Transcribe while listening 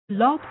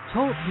Blog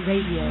Talk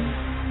Radio.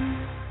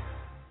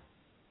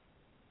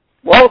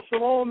 Well,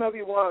 shalom,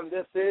 everyone.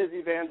 This is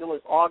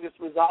Evangelist August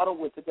Rosado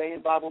with Today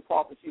in Bible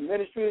Prophecy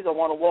Ministries. I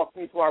want to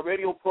welcome you to our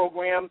radio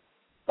program,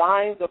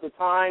 Signs of the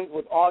Times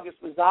with August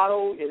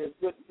Rosado. It is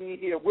good to be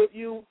here with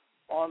you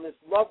on this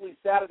lovely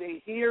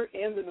Saturday here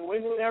in the New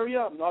England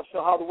area. I'm not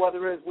sure how the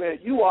weather is where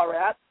you are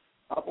at,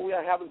 but we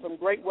are having some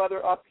great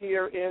weather up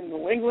here in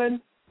New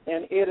England,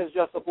 and it is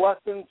just a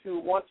blessing to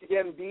once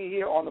again be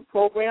here on the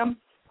program.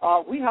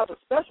 We have a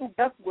special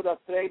guest with us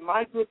today,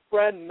 my good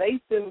friend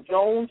Nathan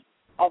Jones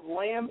of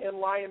Lamb and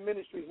Lion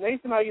Ministries.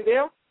 Nathan, are you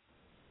there?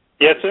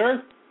 Yes,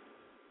 sir.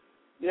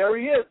 There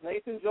he is,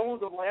 Nathan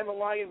Jones of Lamb and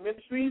Lion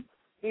Ministries.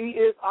 He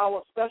is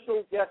our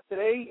special guest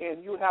today,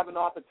 and you have an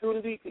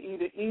opportunity to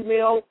either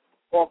email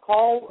or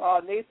call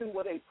Nathan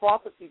with a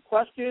prophecy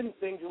question,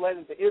 things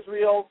related to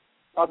Israel,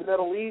 the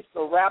Middle East,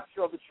 the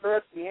rapture of the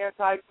church, the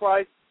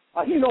Antichrist.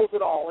 He knows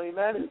it all,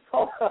 amen.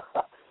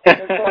 And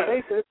so,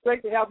 Nathan, it's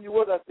great to have you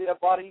with us there,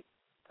 buddy.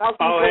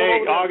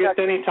 Hey, August,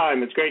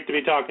 anytime. It's great to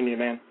be talking to you,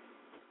 man.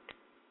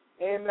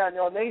 Amen. You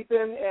know,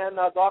 Nathan and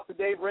Dr.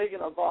 Dave Reagan,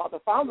 of the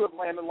founder of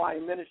Lamb and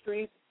Lion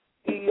Ministries,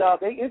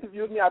 they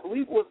interviewed me, I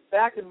believe it was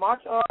back in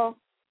March,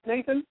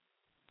 Nathan?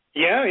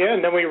 Yeah,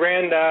 and then we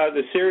ran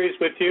the series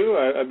with you.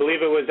 I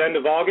believe it was end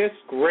of August.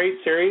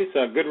 Great series,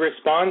 good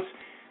response.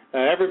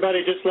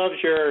 Everybody just loves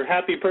your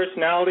happy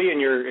personality and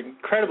your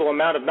incredible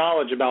amount of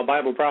knowledge about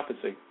Bible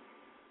prophecy.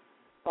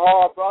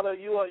 Oh, brother,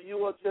 you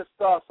were just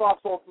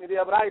soft-soaked me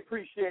there, but I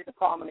appreciate the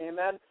comment,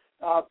 amen.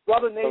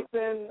 Brother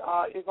Nathan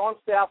is on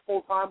staff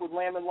full-time with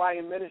Lamb and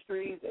Lion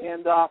Ministries,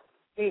 and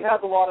he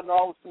has a lot of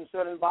knowledge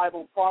concerning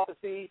Bible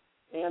prophecy,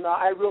 and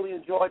I really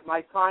enjoyed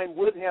my time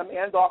with him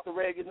and Dr.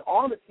 Reagan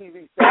on the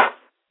TV set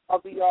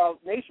of the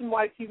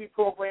nationwide TV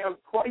program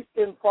Christ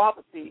in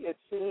Prophecy. It's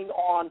seen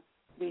on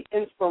the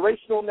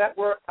Inspirational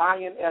Network,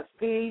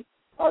 INSP,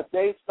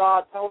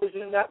 Daystar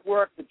Television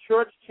Network, the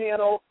Church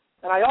Channel,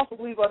 and I also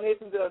believe,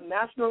 Nathan, the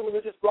National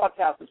Religious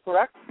Broadcasters,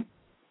 correct?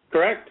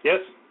 Correct, yes.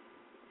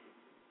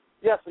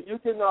 Yes, so you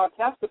can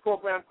catch the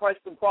program Christ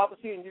in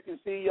Prophecy, and you can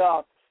see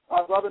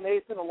Brother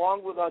Nathan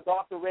along with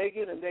Dr.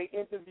 Reagan, and they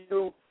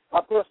interview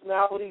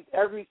personalities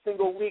every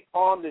single week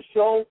on the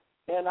show,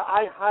 and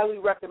I highly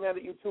recommend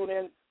that you tune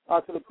in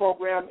to the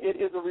program. It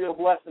is a real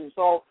blessing.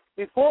 So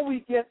before we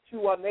get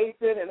to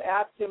Nathan and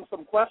ask him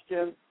some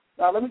questions,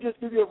 let me just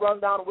give you a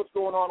rundown of what's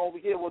going on over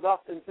here with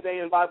us in Today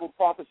in Bible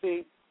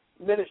Prophecy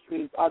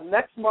Ministries.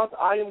 Next month,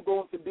 I am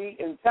going to be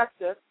in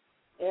Texas,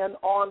 and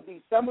on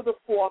December the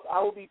 4th,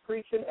 I will be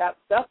preaching at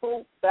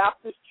Bethel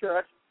Baptist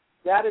Church.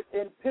 That is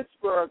in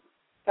Pittsburgh,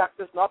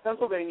 Texas, not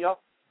Pennsylvania,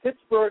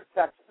 Pittsburgh,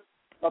 Texas.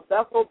 The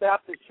Bethel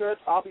Baptist Church,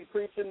 I'll be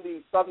preaching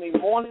the Sunday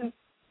morning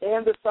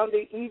and the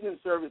Sunday evening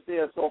service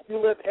there. So if you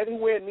live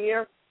anywhere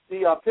near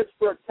the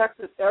Pittsburgh,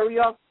 Texas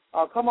area,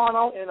 come on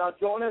out and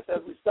join us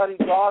as we study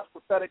God's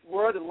prophetic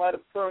word in light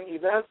of current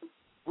events.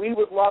 We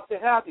would love to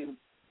have you.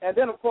 And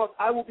then, of course,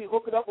 I will be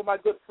hooking up with my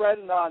good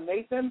friend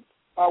Nathan.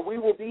 We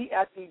will be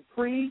at the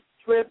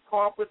pre-trib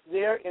conference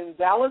there in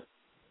Dallas,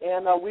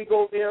 and we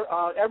go there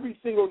every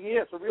single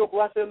year. It's a real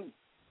blessing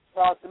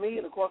to me,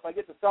 and, of course, I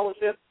get to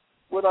fellowship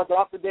with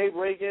Dr. Dave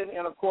Reagan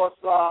and, of course,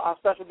 our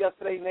special guest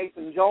today,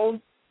 Nathan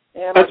Jones.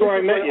 And that's where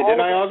I met you,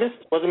 didn't I,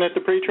 August? Wasn't it the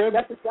pre-trib?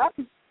 That's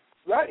exactly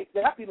right,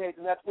 exactly,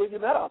 Nathan. That's where you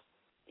met us.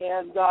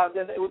 And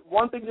then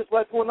one thing just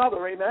led to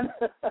another, amen?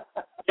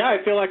 Yeah, I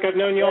feel like I've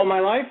known you all my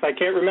life. I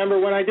can't remember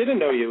when I didn't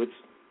know you. It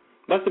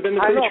must have been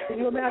the pre-trib. I know. Can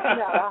you imagine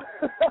that,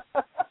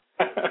 huh?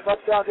 But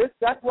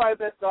that's where I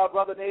met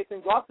Brother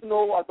Nathan, got to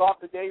know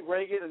Dr. Dave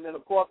Reagan, and then,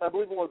 of course, I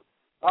believe it was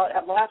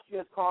at last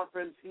year's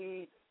conference,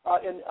 he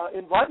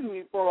invited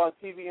me for a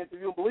TV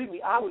interview. Believe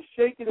me, I was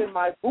shaking in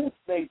my boots,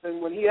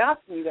 Nathan, when he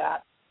asked me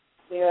that.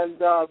 And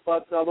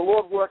but the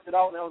Lord worked it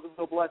out, and that was a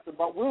real blessing.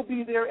 But we'll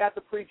be there at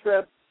the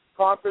pre-trib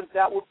conference.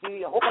 That will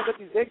be, I hope I get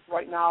these dates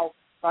right now,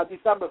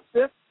 December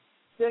 5th,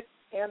 6th,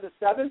 and the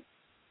 7th.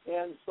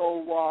 And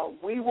so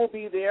we will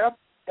be there.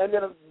 And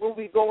then we'll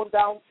be going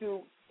down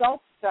to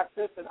South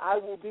Texas, and I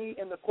will be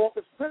in the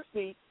Corpus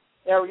Christi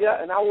area,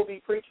 and I will be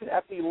preaching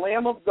at the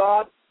Lamb of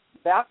God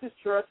Baptist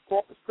Church,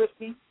 Corpus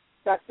Christi,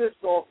 Texas.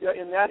 So if you're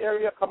in that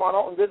area, come on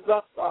out and visit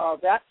us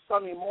that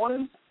Sunday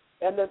morning.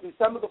 And then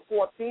December the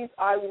 14th,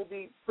 I will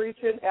be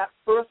preaching at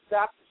First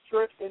Baptist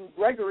Church in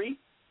Gregory,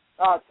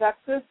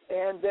 Texas,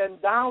 and then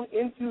down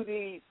into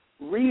the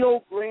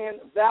Rio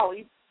Grande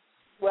Valley,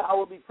 where I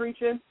will be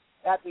preaching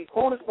at the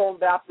Cornerstone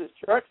Baptist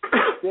Church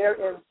there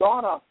in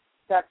Donna,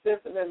 Texas.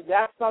 And then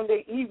that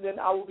Sunday evening,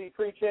 I will be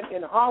preaching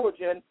in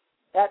Harlingen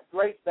at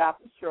Grace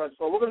Baptist Church.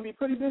 So we're going to be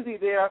pretty busy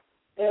there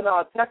in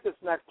Texas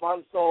next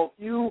month. So if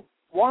you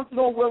want to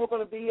know where we're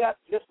going to be at,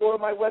 just go to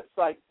my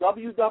website,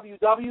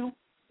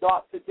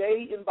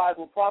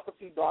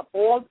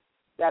 www.todayinbibleprophecy.org.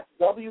 That's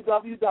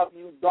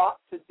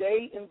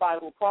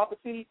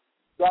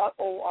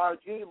www.todayinbibleprophecy.org.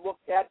 Look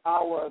at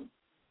our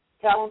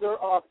calendar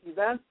of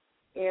events,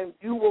 and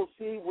you will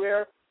see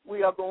where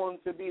we are going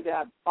to be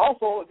there.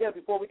 Also, again,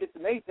 before we get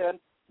to Nathan,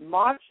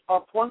 March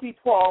of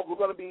 2012, we're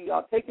going to be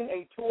taking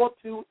a tour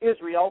to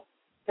Israel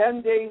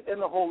 10 days in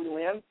the Holy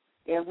Land,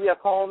 and we are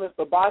calling this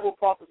the Bible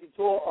Prophecy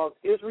Tour of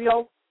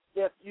Israel.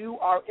 If you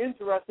are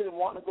interested in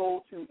wanting to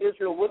go to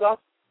Israel with us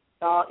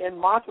in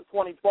March of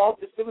 2012,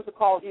 just give us a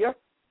call here,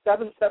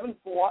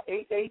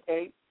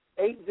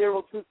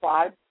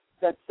 774-888-8025.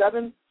 That's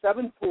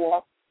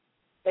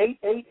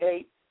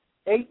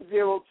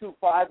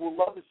 774-888-8025. We'd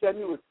love to send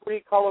you a free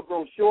color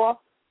brochure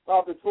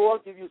of the tour,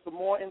 give you some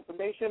more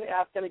information,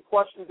 ask any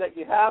questions that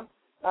you have.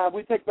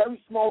 We take very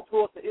small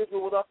tours to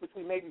Israel with us,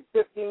 between maybe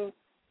 15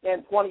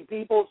 and 20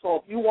 people. So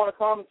if you want to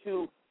come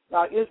to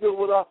Israel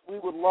with us, we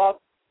would love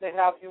to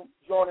have you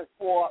join us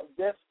for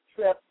this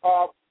trip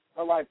of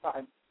a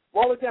lifetime.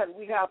 Well, again,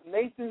 we have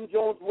Nathan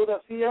Jones with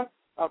us here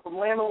from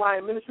Lamb and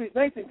Lion Ministries.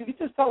 Nathan, could you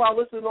just tell our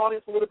listening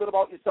audience a little bit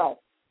about yourself?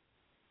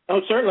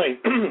 Oh, certainly.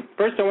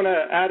 First, I want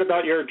to add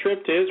about your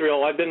trip to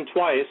Israel. I've been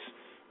twice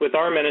with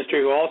our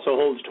ministry, who also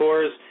holds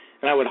tours,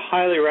 and I would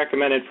highly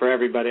recommend it for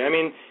everybody. I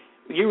mean,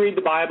 you read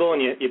the Bible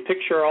and you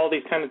picture all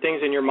these kind of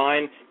things in your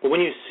mind, but when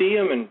you see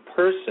them in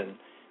person,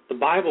 the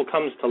Bible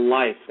comes to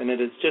life, and it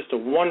is just a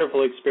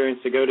wonderful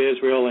experience to go to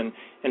Israel and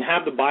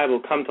have the Bible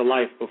come to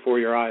life before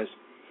your eyes.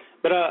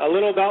 But a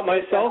little about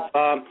myself.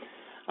 I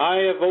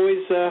have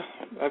always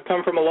I've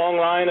come from a long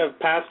line of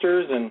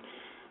pastors and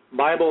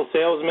Bible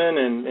salesmen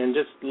and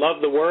just love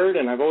the Word,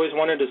 and I've always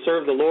wanted to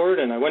serve the Lord,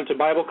 and I went to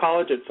Bible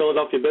college at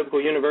Philadelphia Biblical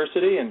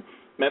University and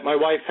met my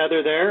wife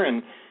Heather there,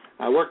 and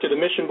I worked at a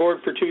mission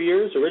board for 2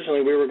 years.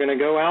 Originally we were going to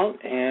go out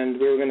and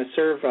we were going to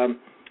serve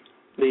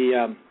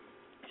the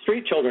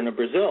street children of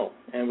Brazil,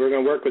 and we were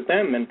going to work with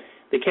them. And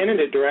the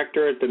candidate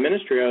director at the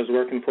ministry I was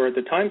working for at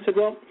the time said,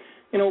 well,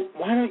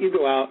 why don't you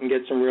go out and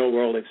get some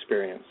real-world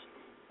experience?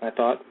 I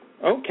thought,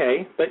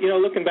 okay. But,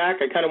 looking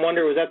back, I kind of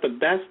wonder, was that the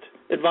best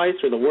advice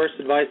or the worst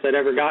advice I'd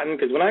ever gotten?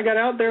 Because when I got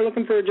out there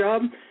looking for a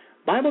job,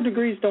 Bible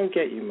degrees don't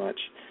get you much.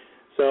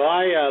 So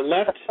I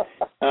left,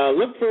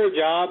 looked for a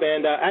job,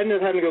 and I ended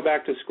up having to go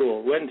back to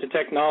school. Went into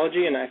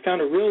technology, and I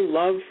found a real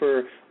love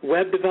for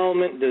web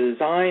development,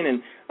 design,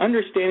 and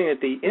understanding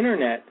that the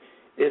Internet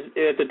is,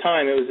 at the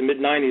time, it was the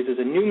mid-'90s, is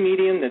a new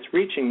medium that's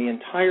reaching the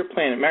entire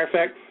planet. Matter of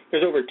fact,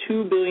 there's over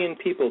 2 billion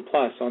people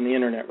plus on the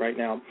Internet right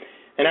now.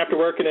 And after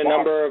working a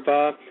number of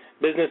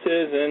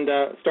businesses and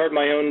started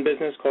my own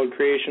business called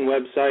Creation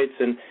Websites,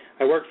 and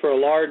I worked for a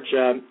large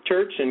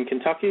church in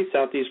Kentucky,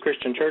 Southeast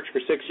Christian Church,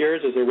 for 6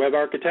 years as a web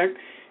architect,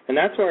 and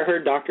that's where I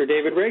heard Dr.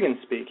 David Reagan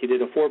speak. He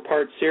did a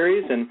 4-part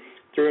series, and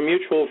through a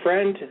mutual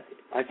friend,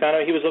 I found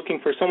out he was looking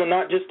for someone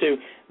not just to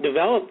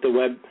develop the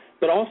web,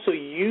 but also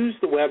use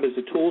the web as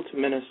a tool to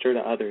minister to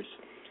others.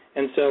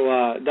 And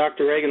so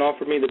Dr. Reagan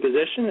offered me the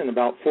position, and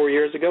about 4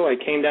 years ago I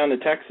came down to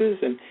Texas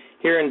and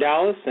here in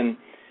Dallas, and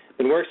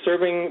been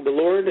serving the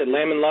Lord at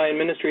Lamb and Lion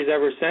Ministries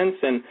ever since.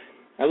 And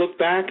I look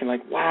back and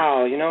like,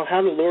 wow,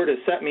 how the Lord has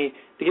set me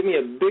to give me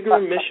a bigger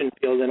mission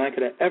field than I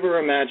could have ever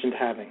imagined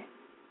having.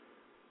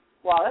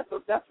 Wow,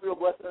 that's real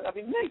blessing. I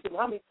mean, Nathan,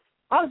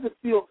 how does it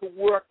feel to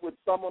work with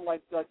someone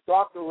like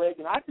Dr.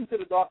 Reagan? I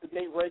consider Dr.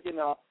 Dave Reagan,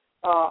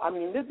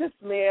 this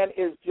man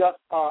is just,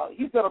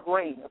 he's got a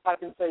brain, if I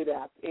can say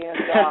that. And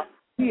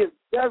he is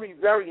very,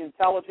 very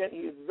intelligent. He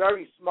is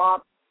very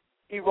smart.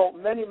 He wrote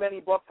many, many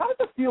books. How does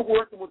it feel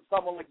working with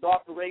someone like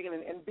Dr. Reagan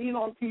and being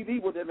on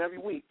TV with him every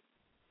week?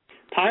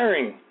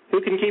 Tiring.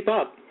 Who can keep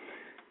up?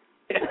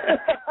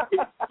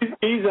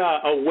 He's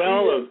a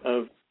well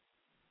of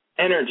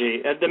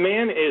energy. The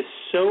man is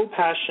so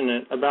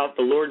passionate about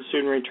the Lord's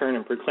soon return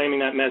and proclaiming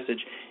that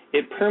message.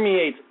 It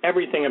permeates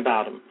everything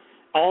about him.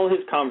 All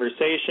his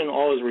conversation,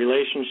 all his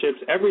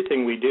relationships,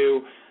 everything we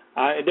do.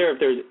 If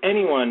there's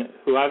anyone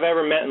who I've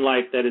ever met in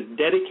life that is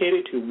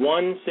dedicated to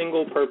one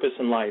single purpose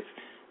in life,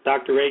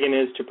 Dr. Reagan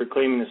is to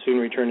proclaiming the soon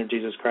return of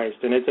Jesus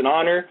Christ. And it's an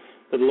honor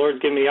that the Lord's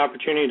given me the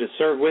opportunity to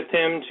serve with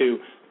him, to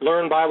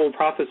learn Bible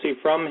prophecy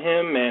from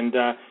him, and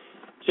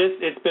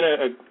it's been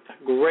a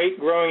great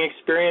growing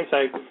experience.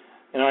 I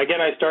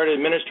started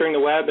administering the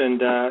web,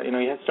 and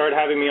he started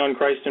having me on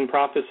Christ in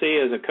Prophecy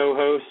as a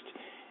co-host,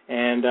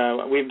 and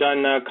we've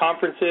done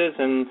conferences,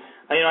 and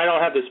I don't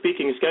have the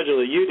speaking schedule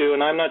that you do,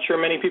 and I'm not sure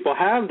many people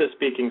have the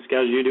speaking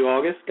schedule you do,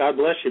 August. God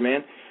bless you,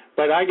 man.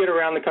 But I get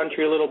around the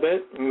country a little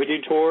bit, and we do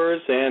tours,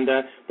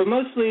 but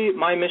mostly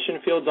my mission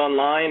field's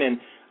online, and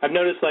I've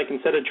noticed,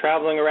 instead of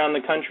traveling around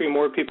the country,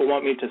 more people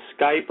want me to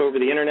Skype over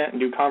the Internet and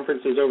do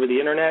conferences over the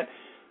Internet,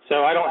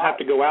 so I don't have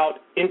to go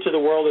out into the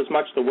world as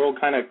much. The world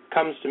kind of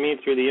comes to me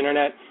through the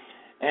Internet,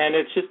 and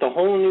it's just a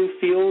whole new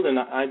field, and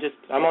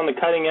I'm on the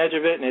cutting edge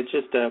of it, and it's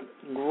just a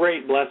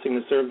great blessing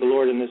to serve the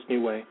Lord in this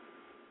new way.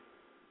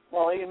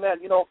 Well,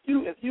 amen.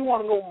 If you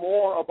want to know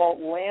more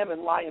about Lamb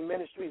and Lion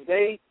Ministries,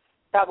 they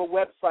have a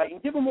website,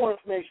 and give them more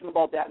information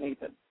about that,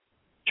 Nathan.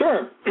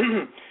 Sure.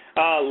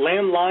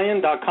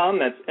 LambLion.com,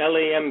 that's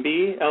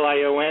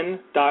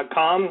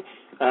LAMBLION.com.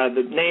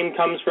 The name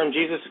comes from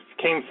Jesus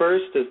came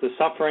first as the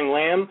suffering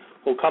lamb,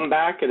 will come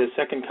back at his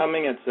second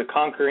coming as the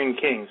conquering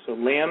king. So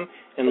Lamb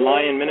and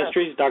Lion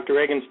Ministries, Dr.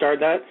 Reagan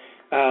started that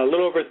a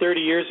little over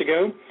 30 years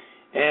ago,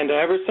 and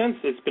ever since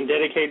it's been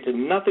dedicated to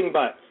nothing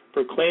but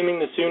proclaiming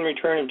the soon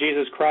return of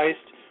Jesus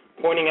Christ,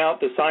 pointing out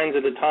the signs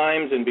of the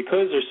times. And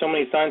because there's so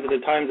many signs of the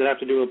times that have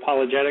to do with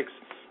apologetics,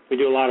 we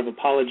do a lot of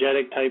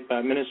apologetic-type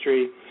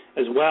ministry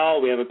as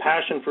well. We have a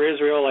passion for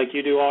Israel like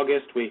you do,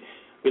 August. We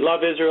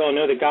love Israel and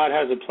know that God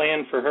has a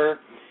plan for her.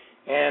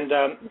 And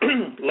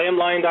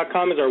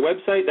lamblion.com is our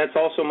website. That's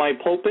also my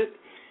pulpit.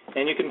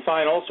 And you can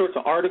find all sorts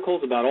of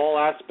articles about all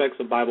aspects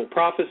of Bible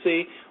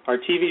prophecy. Our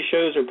TV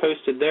shows are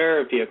posted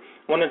there. If you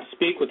want to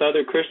speak with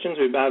other Christians,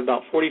 we've got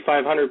about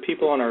 4,500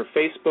 people on our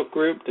Facebook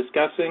group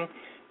discussing.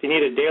 If you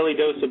need a daily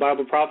dose of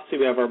Bible prophecy,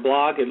 we have our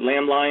blog at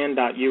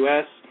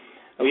lamblion.us.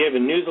 We have a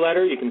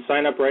newsletter. You can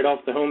sign up right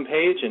off the home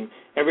page, and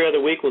every other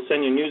week we'll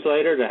send you a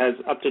newsletter that has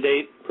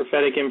up-to-date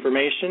prophetic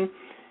information.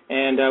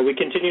 And we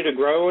continue to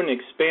grow and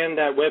expand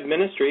that web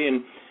ministry,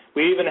 and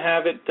we even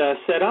have it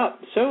set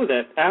up so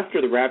that after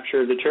the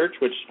rapture of the church,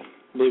 which I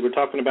believe we're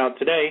talking about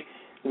today,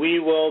 we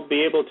will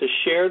be able to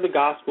share the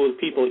gospel with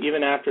people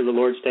even after the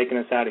Lord's taken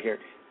us out of here.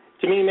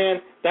 To me,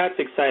 man, that's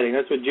exciting.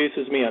 That's what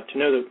juices me up, to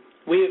know that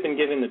we have been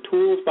given the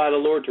tools by the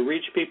Lord to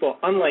reach people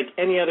unlike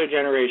any other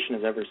generation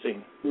has ever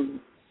seen. Mm-hmm.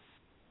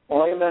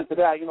 Well, amen to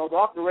that.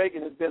 Dr.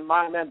 Reagan has been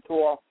my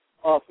mentor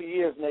for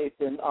years,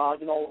 Nathan.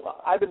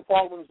 I've been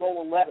following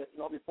Zola Levitt,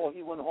 before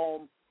he went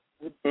home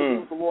with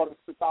the Lord in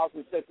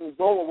 2006. And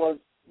Zola was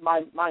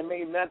my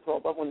main mentor.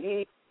 But when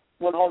he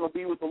went home to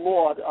be with the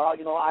Lord,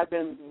 I've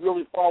been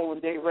really following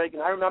Dave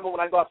Reagan. I remember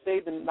when I got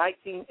saved in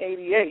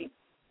 1988,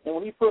 and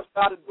when he first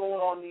started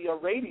going on the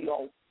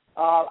radio,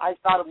 I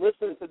started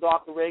listening to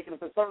Dr. Reagan, and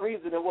for some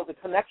reason there was a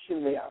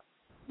connection there.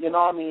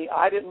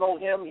 I didn't know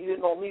him, he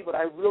didn't know me, but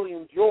I really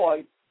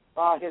enjoyed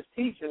his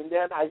teaching. And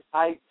then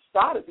I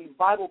started these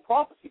Bible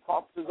prophecy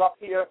conferences up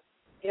here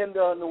in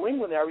the New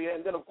England area,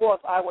 and then, of course,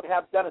 I would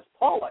have Dennis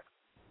Pollock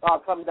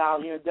come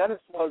down here. Dennis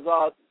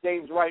was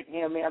Dave's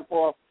right-hand man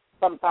for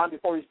some time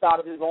before he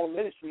started his own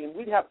ministry, and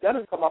we'd have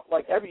Dennis come up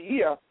like every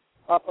year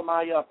for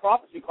my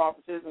prophecy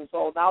conferences, and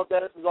so now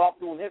Dennis is off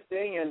doing his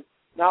thing, and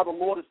now the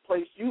Lord has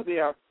placed you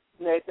there,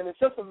 Nathan. It's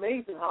just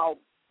amazing how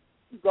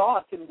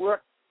God can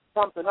work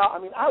something out. I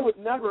mean, I would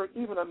never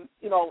even,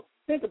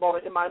 think about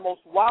it in my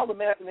most wild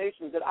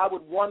imaginations that I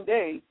would one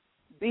day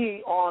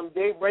be on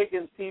Dave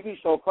Reagan's TV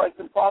show, Christ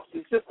in Prophecy.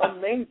 It's just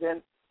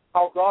amazing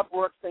how God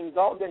works things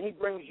out, and then he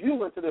brings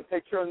you into the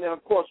picture, and then,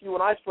 of course, you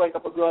and I strike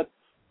up a good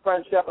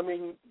friendship. I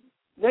mean,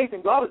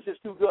 Nathan, God is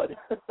just too good.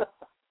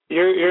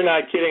 You're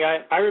not kidding.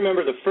 I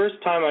remember the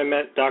first time I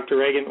met Dr.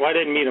 Reagan. Well, I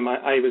didn't meet him.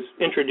 I was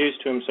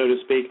introduced to him, so to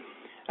speak.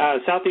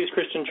 Southeast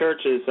Christian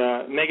Church is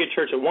a mega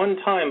church. At one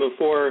time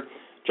before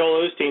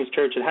Joel Osteen's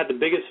church, it had the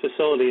biggest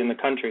facility in the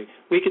country.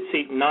 We could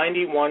seat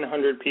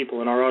 9,100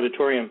 people in our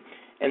auditorium,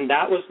 and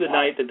that was the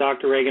night that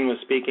Dr. Reagan was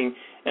speaking.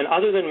 And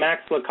other than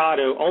Max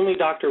Lucado, only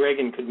Dr.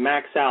 Reagan could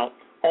max out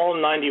all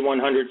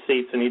 9,100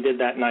 seats, and he did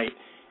that night.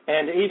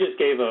 And he just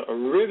gave a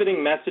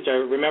riveting message. I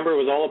remember it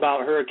was all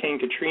about Hurricane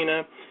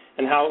Katrina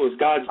and how it was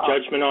God's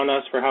judgment on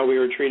us for how we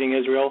were treating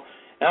Israel.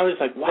 And I was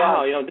like,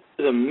 wow, this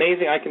is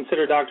amazing. I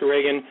consider Dr.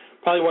 Reagan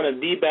probably one of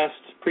the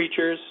best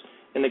preachers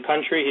in the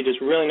country. He just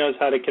really knows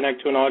how to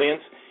connect to an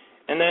audience.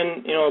 And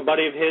then, a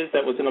buddy of his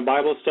that was in a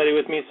Bible study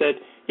with me said,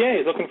 yeah,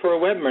 he's looking for a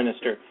web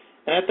minister.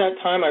 And at that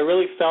time, I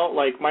really felt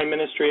like my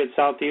ministry at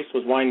Southeast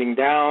was winding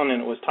down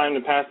and it was time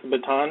to pass the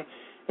baton.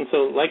 And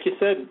so, like you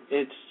said,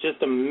 it's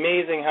just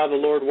amazing how the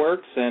Lord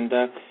works. And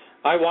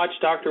I watch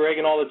Dr.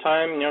 Reagan all the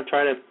time,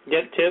 try to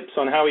get tips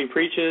on how he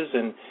preaches.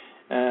 And,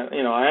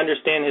 I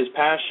understand his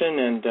passion.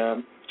 And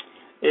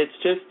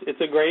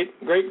it's a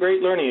great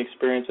learning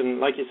experience. And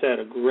like you said,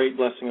 a great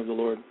blessing of the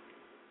Lord.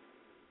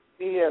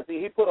 He is.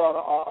 He put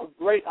a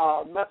great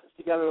message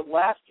together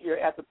last year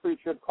at the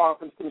Preacher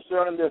Conference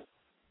concerning this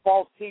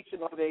false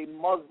teaching of a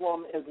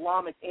Muslim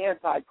Islamic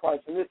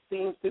Antichrist. And this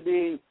seems to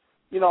be,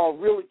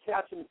 really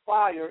catching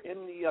fire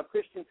in the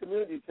Christian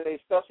community today,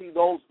 especially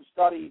those who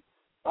study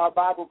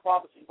Bible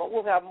prophecy. But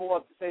we'll have more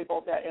to say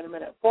about that in a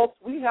minute. Folks,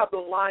 we have the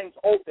lines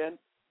open.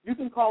 You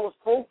can call us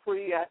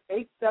toll-free at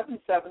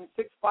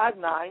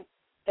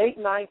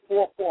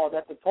 877-659-8944.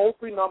 That's a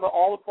toll-free number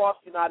all across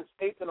the United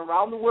States and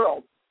around the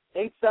world,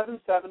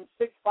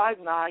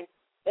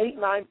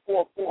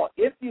 877-659-8944.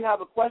 If you have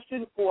a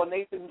question for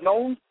Nathan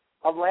Jones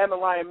of Lamb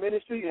and Lion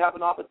Ministry, you have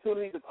an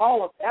opportunity to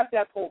call us at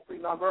that toll-free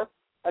number.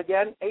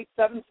 Again,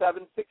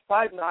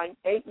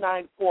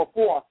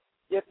 877-659-8944.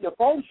 If your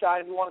phone's shy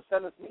and you want to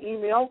send us an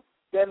email,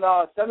 then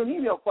send an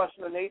email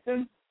question to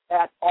Nathan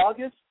at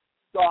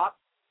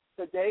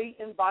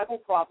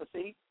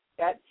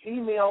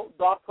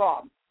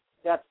august.todayinbibleprophecy@gmail.com.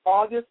 That's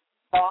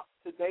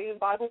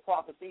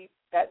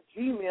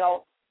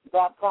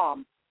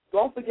august.todayinbibleprophecy@gmail.com.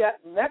 Don't forget,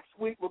 next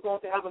week we're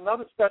going to have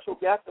another special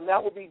guest, and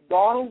that will be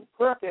Donald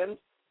Perkins.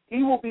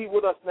 He will be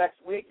with us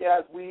next week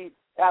as we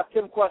ask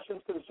him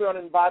questions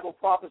concerning Bible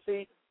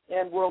prophecy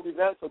and world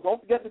events. So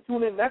don't forget to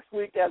tune in next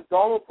week as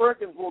Donald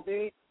Perkins will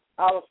be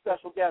our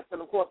special guest.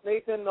 And, of course,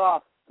 Nathan,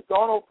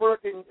 Donald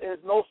Perkins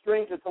is no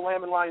stranger to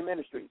Lamb and Lion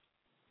Ministries.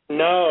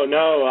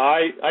 No.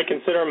 I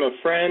consider him a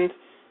friend.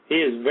 He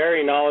is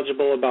very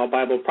knowledgeable about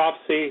Bible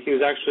prophecy. He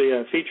was actually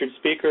a featured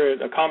speaker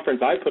at a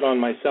conference I put on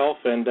myself,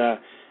 and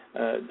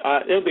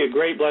it'll be a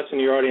great blessing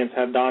to your audience to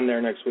have Don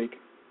there next week.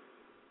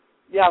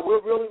 Yeah,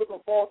 we're really looking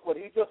forward to it.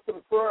 He just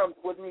confirmed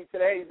with me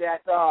today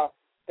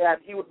that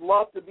he would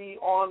love to be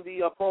on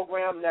the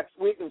program next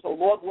week. And so,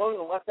 Lord willing,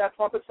 unless that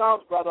trumpet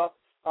sounds, brother,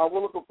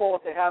 we're looking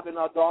forward to having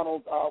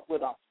Donald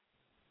with us.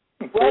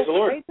 Praise the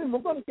Lord. Nathan, we're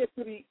going to get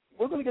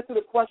to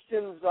the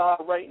questions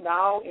right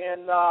now,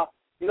 and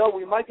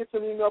we might get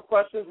some email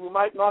questions. We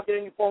might not get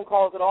any phone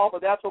calls at all,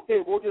 but that's okay.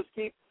 We'll just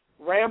keep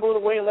rambling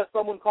away and let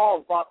someone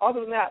call. But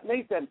other than that,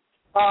 Nathan,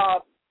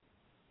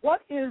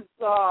 what is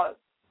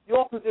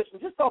your position?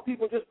 Just tell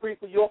people just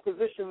briefly your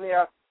position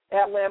there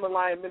at Lamb and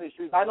Lion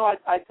Ministries. I know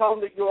I tell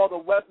them that you're the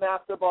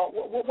webmaster, but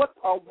what's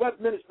a web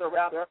minister,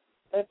 rather,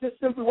 and just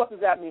simply what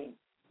does that mean?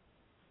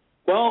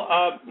 Well,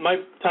 my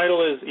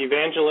title is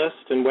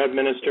evangelist and web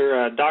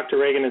minister. Dr.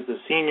 Reagan is the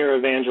senior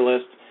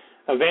evangelist.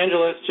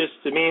 Evangelist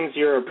just means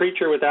you're a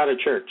preacher without a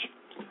church.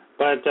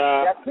 But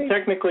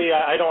technically,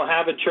 I don't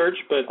have a church,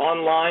 but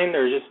online,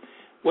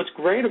 what's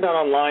great about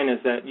online is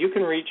that you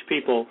can reach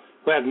people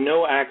who have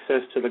no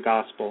access to the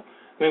gospel.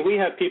 I mean, we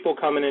have people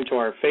coming into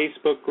our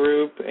Facebook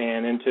group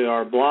and into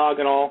our blog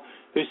and all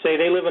who say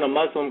they live in a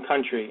Muslim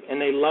country and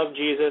they love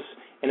Jesus,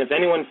 and if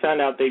anyone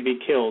found out, they'd be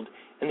killed.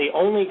 And the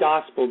only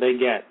gospel they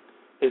get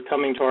is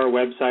coming to our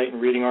website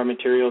and reading our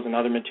materials and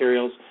other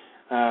materials.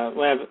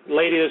 We have a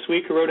lady this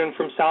week who wrote in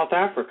from South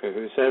Africa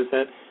who says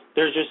that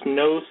there's just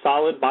no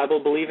solid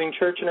Bible-believing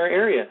church in our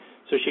area.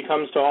 So she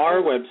comes to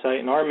our website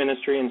and our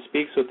ministry and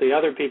speaks with the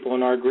other people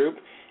in our group,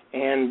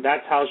 and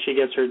that's how she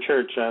gets her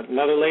church.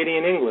 Another lady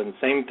in England,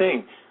 same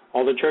thing.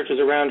 All the churches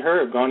around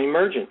her have gone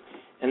emergent,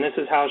 and this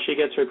is how she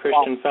gets her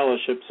Christian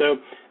fellowship. So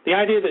the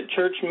idea that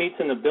church meets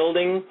in the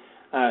building,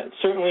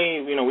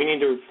 certainly, we need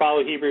to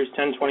follow Hebrews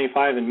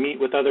 10:25 and meet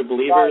with other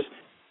believers,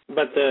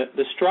 but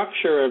the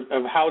structure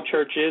of how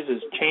church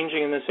is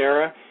changing in this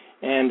era.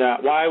 And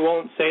while I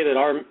won't say that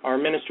our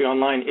ministry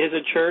online is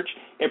a church,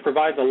 it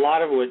provides a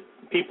lot of what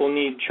people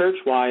need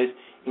church-wise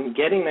in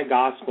getting the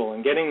gospel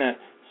and getting that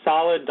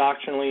solid,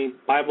 doctrinally,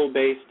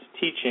 Bible-based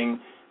teaching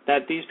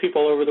that these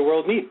people over the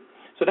world need.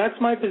 So that's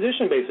my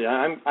position, basically.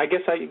 I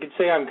guess you could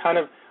say I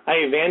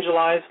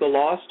evangelize the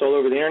lost all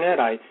over the Internet.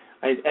 I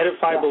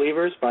edify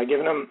believers by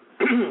giving them,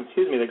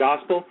 the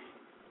gospel.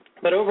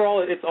 But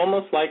overall, it's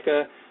almost like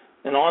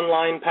an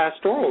online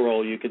pastoral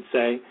role, you could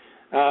say.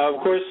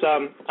 Of course,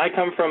 I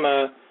come from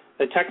a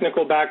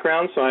technical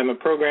background, so I'm a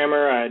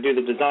programmer. I do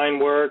the design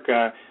work.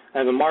 I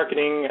have a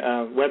marketing,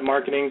 web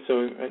marketing,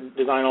 so I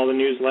design all the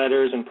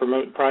newsletters and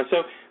promote products.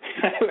 So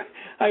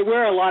I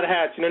wear a lot of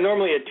hats.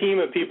 Normally a team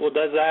of people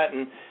does that,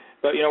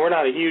 but we're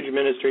not a huge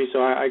ministry, so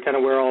I kind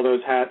of wear all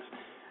those hats.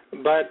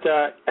 But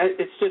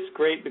it's just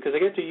great because I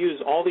get to use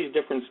all these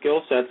different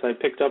skill sets I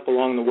picked up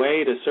along the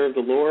way to serve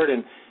the Lord.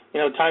 And,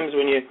 times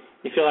when you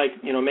feel like,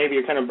 maybe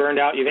you're kind of burned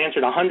out, you've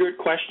answered 100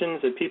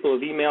 questions that people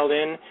have emailed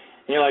in,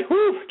 and you're like,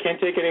 whew,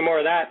 can't take any more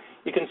of that.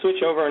 You can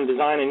switch over and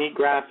design a neat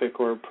graphic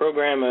or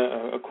program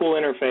a cool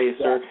interface.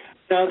 Or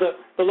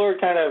the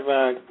Lord kind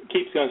of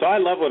keeps going. So I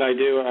love what I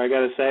do, I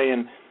got to say.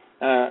 And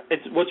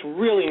what's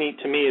really neat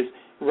to me is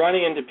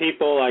running into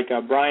people like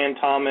Brian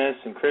Thomas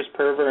and Chris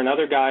Perver and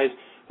other guys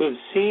who have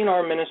seen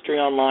our ministry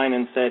online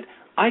and said,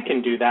 I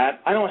can do that.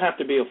 I don't have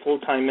to be a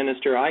full-time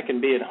minister. I can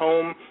be at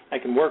home. I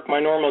can work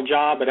my normal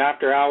job at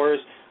after hours.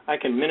 I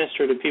can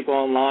minister to people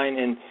online.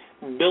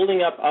 And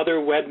building up other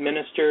web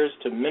ministers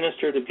to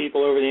minister to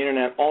people over the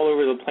Internet all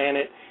over the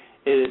planet,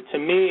 to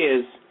me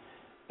is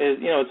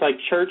it's like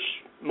church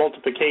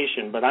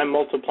multiplication, but I'm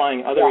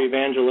multiplying other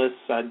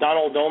evangelists.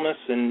 Donald Dolmas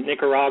in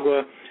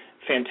Nicaragua,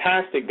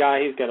 fantastic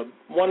guy. He's got a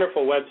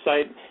wonderful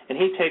website, and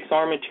he takes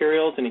our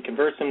materials and he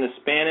converts them to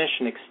Spanish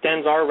and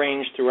extends our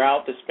range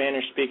throughout the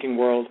Spanish-speaking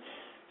world.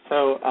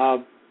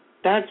 So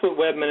that's what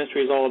web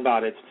ministry is all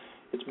about.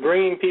 It's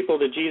bringing people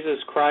to Jesus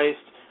Christ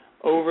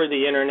over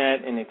the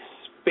Internet and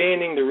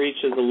expanding the reach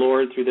of the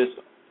Lord through this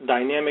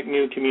dynamic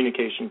new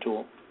communication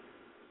tool.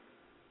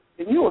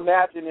 Can you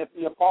imagine if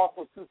the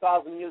apostles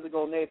 2,000 years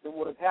ago, Nathan,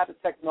 would have had the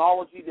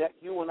technology that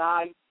you and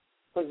I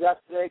possess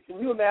today? Can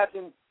you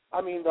imagine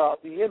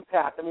the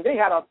impact? They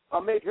had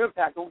a major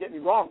impact, don't get me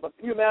wrong, but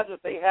can you imagine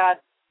if they had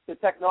the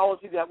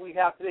technology that we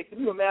have today? Can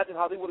you imagine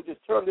how they would have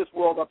just turned this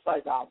world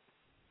upside down?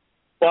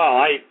 Well,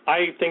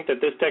 I think that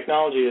this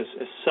technology is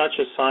such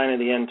a sign of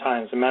the end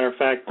times. As a matter of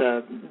fact,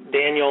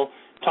 Daniel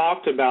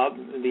talked about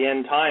the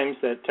end times,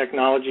 that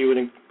technology would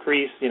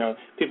increase,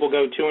 people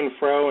go to and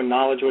fro and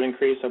knowledge would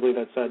increase. I believe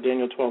that's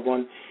Daniel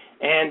 12:1.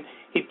 And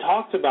he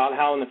talked about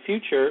how in the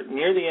future,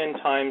 near the end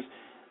times,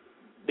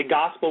 the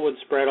gospel would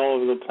spread all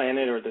over the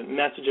planet, or the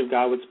message of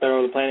God would spread all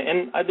over the planet.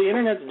 And the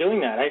Internet's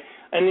doing that.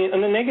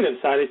 On the negative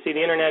side, I see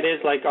the Internet is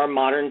like our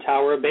modern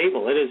Tower of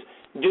Babel. It is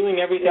doing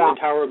everything the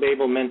Tower of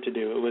Babel meant to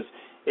do.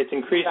 It's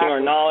increasing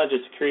our knowledge,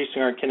 it's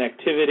increasing our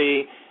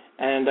connectivity,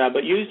 and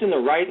but used in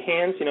the right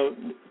hands,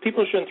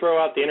 people shouldn't throw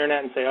out the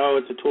Internet and say, oh,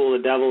 it's a tool of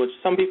the devil, which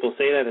some people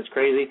say that, it's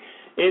crazy.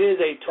 It is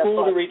a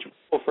tool to reach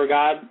people for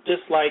God,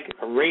 just like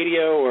a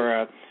radio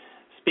or a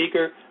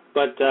speaker.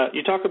 But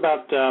you talk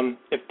about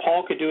if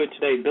Paul could do it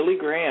today. Billy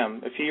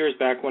Graham, a few years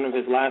back, one of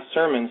his last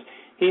sermons,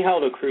 he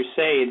held a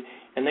crusade,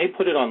 and they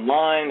put it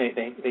online.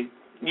 They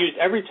used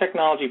every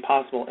technology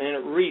possible, and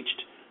it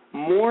reached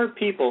more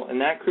people in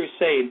that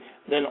crusade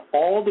than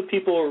all the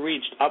people who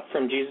reached up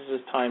from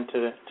Jesus' time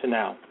to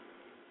now.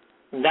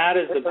 That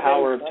is the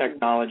power of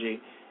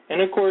technology.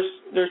 And, of course,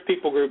 there's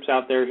people groups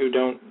out there who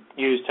don't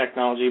use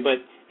technology,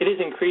 but it is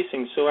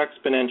increasing so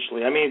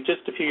exponentially. I mean,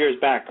 just a few years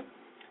back,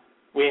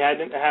 we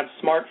hadn't have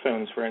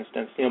smartphones, for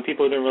instance. You know,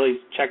 people didn't really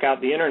check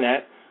out the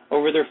Internet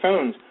over their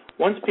phones.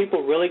 Once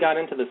people really got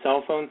into the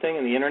cell phone thing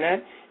and the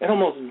Internet, it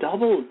almost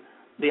doubled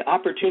the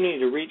opportunity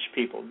to reach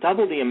people,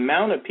 doubled the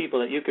amount of people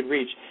that you could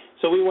reach.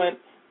 So we went,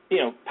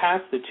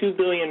 past the 2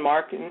 billion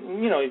mark.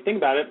 And, you think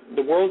about it,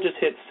 the world just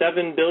hit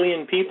 7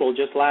 billion people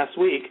just last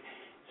week.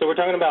 So we're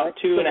talking about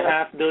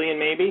 2.5 billion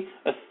maybe.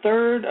 A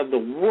third of the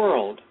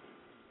world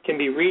can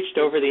be reached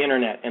over the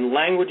Internet. And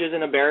language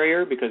isn't a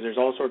barrier because there's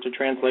all sorts of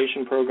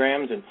translation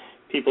programs, and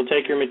people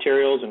take your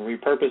materials and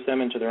repurpose them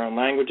into their own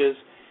languages.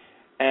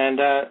 And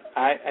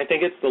I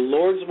think it's the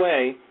Lord's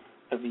way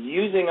of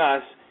using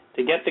us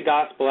to get the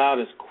gospel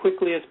out as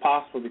quickly as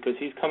possible because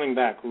he's coming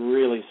back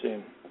really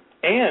soon.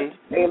 And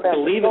to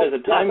leave it as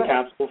a time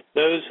capsule for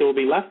those who will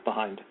be left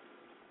behind.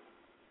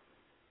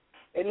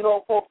 And,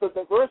 folks,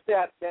 the verse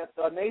that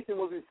Nathan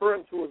was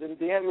referring to is in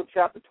Daniel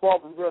chapter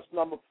 12 and verse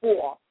number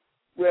 4,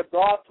 where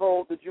God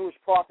told the Jewish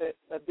prophet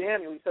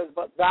Daniel, he says,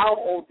 "But thou,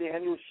 O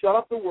Daniel, shut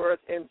up the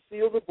words and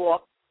seal the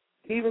book,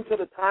 even to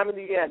the time of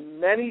the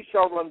end. Many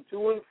shall run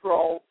to and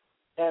fro,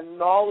 and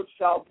knowledge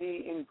shall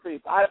be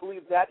increased." I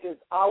believe that is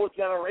our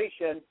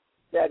generation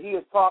that he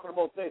is talking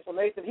about today. So,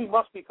 Nathan, he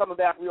must be coming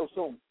back real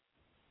soon.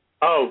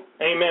 Oh,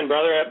 amen,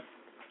 brother.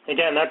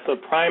 Again, that's the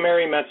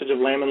primary message of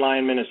Lamb and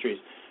Lion Ministries.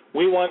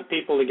 We want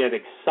people to get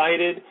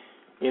excited,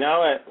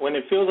 when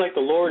it feels like the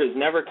Lord is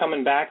never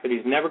coming back, that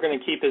he's never going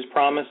to keep his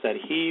promise, that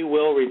he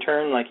will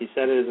return, like he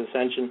said at his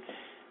ascension,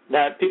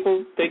 that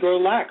people, they grow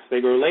lax,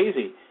 they grow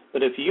lazy.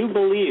 But if you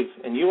believe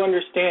and you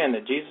understand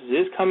that Jesus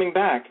is coming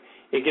back,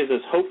 it gives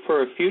us hope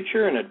for a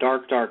future in a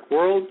dark, dark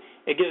world.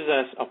 It gives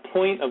us a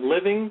point of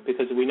living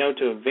because we know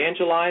to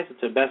evangelize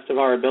to the best of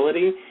our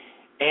ability.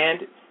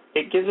 And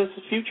it gives us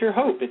a future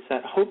hope. It's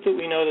that hope that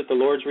we know that the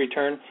Lord's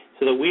return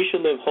so that we should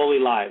live holy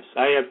lives.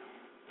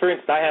 For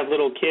instance, I have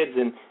little kids,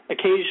 and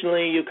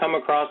occasionally you come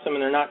across them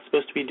and they're not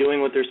supposed to be doing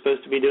what they're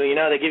supposed to be doing.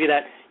 They give you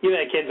that,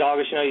 kids,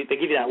 August, they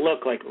give you that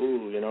look like,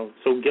 ooh,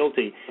 so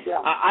guilty.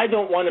 Yeah. I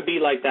don't want to be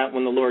like that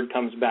when the Lord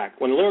comes back.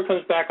 When the Lord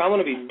comes back, I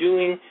want to be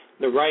doing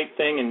the right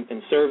thing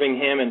and serving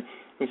him. And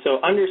so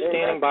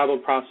understanding Bible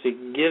prophecy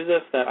gives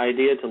us that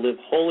idea to live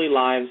holy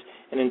lives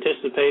and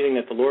anticipating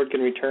that the Lord can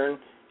return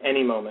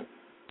any moment.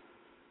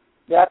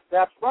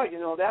 That's right.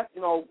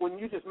 When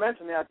you just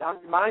mentioned that, I'm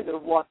reminded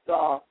of what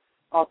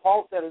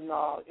Paul said in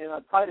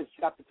Titus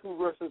chapter 2,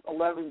 verses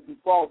 11 through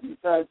 12. He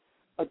says,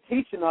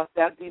 teaching us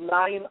that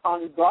denying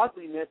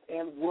ungodliness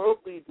and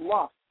worldly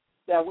lust,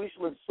 that we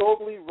should live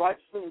soberly,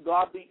 righteously, and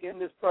godly in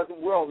this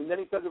present world. And then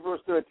he says in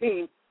verse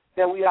 13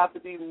 that we have to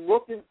be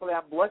looking for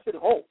that blessed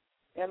hope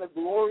and the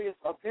glorious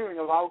appearing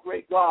of our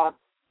great God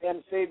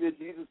and Savior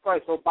Jesus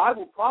Christ. So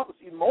Bible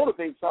prophecy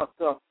motivates us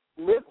to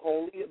live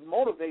holy. It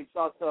motivates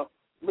us to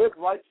live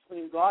righteously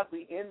and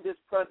godly in this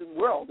present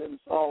world. And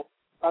so,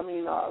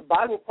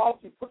 Bible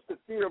prophecy puts the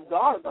fear of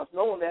God in us,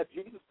 knowing that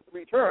Jesus will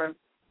return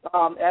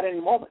at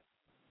any moment.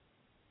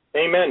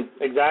 Amen.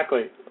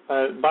 Exactly.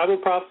 Bible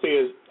prophecy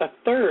is a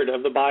third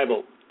of the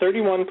Bible.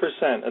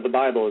 31% of the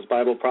Bible is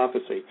Bible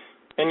prophecy.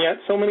 And yet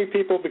so many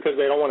people, because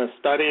they don't want to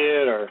study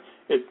it or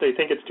they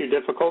think it's too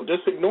difficult,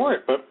 just ignore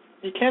it. But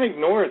you can't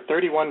ignore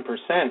 31%.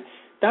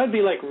 That would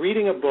be like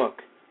reading a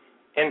book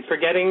and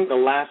forgetting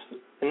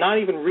and not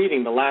even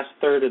reading the last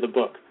third of the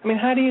book.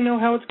 How do you know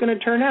how it's going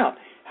to turn out?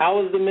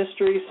 How is the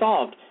mystery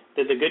solved?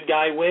 Did the good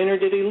guy win or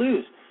did he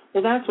lose?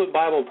 Well, that's what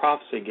Bible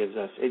prophecy gives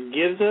us. It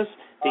gives us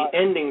the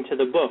ending to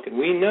the book, and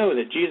we know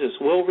that Jesus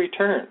will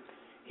return.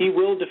 He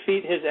will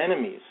defeat his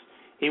enemies.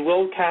 He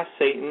will cast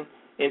Satan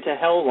into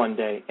hell one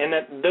day, and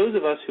that those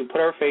of us who put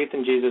our faith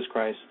in Jesus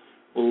Christ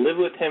will live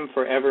with him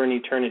forever in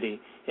eternity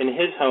in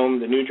his home,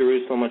 the New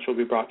Jerusalem, which will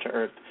be brought to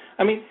earth.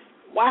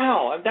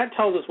 Wow, that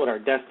tells us what our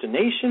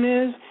destination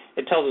is.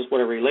 It tells us what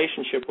our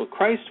relationship with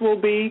Christ will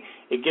be.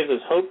 It gives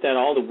us hope that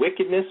all the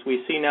wickedness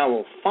we see now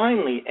will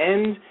finally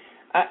end.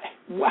 I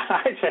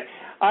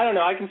don't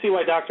know. I can see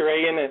why Dr.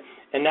 Reagan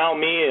and now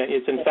me,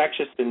 it's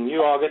infectious, and you,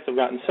 August, have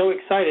gotten so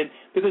excited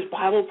because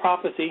Bible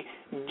prophecy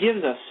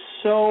gives us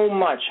so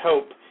much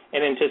hope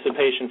and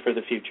anticipation for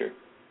the future.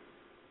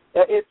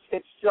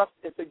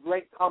 It's a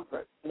great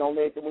comfort,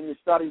 Nathan, when you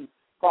study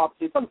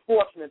prophecy. It's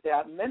unfortunate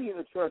that many in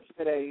the church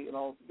today,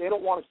 they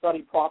don't want to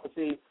study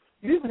prophecy.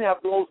 You even have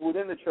those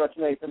within the church,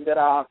 Nathan, that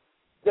are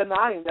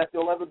denying that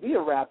there'll ever be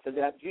a rapture,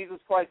 that Jesus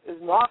Christ is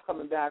not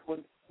coming back.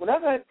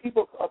 Whenever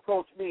people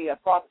approach me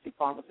at prophecy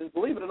conferences,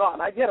 believe it or not,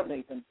 and I get them,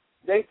 Nathan,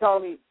 they tell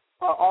me,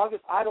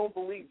 August, I don't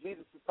believe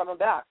Jesus is coming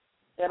back.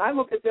 And I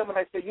look at them and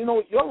I say,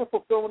 you're a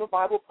fulfillment of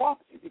Bible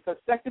prophecy, because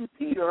 2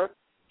 Peter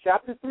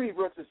chapter 3,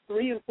 verses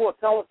 3 and 4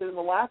 tell us that in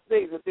the last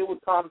days that there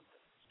would come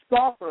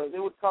scoffers,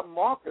 there would come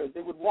mockers,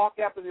 they would walk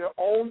after their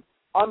own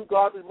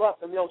ungodly lust,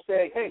 and they'll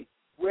say, hey,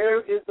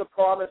 where is the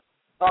promise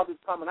of his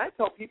coming? I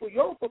tell people,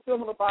 you're a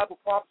fulfillment of Bible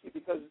prophecy,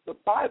 because the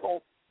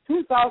Bible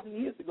 2,000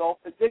 years ago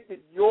predicted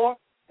your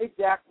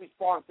exact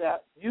response,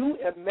 that you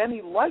and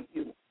many like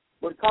you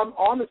would come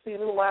on the scene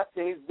in the last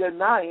days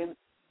denying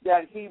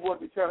that he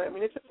would return. I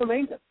mean, it's just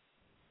amazing.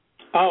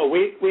 Oh,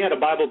 we had a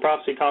Bible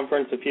prophecy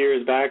conference a few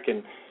years back,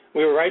 and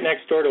we were right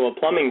next door to a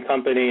plumbing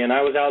company, and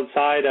I was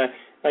outside.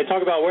 I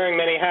talk about wearing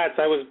many hats.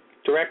 I was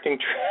directing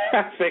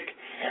traffic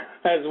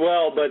as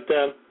well, but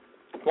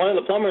one of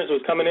the plumbers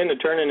was coming in to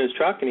turn in his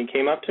truck, and he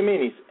came up to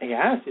me, and he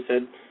asked, he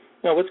said,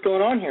 what's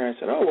going on here? I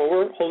said, well,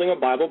 we're holding a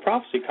Bible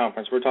prophecy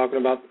conference. We're talking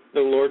about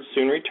the Lord's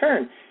soon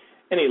return.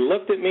 And he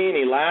looked at me, and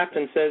he laughed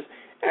and says,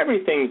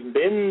 everything's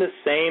been the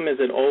same as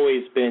it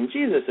always been.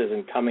 Jesus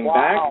isn't coming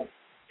back.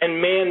 And,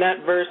 man,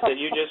 that verse that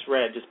you just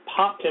read just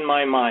popped in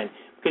my mind,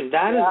 because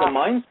that is the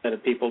mindset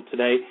of people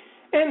today.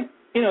 And,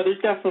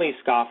 there's definitely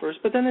scoffers,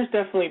 but then there's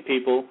definitely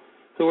people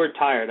who are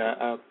tired.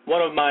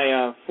 One of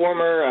my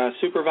former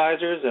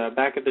supervisors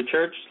back at the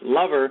church,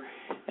 love her,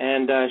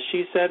 and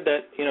she said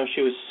that,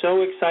 she was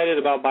so excited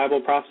about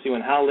Bible prophecy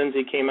when Hal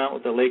Lindsey came out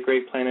with the late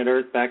great Planet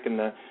Earth back in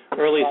the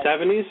early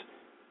 70s,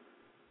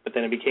 but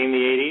then it became the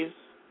 80s,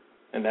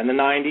 and then the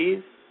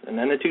 90s, and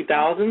then the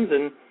 2000s,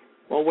 and,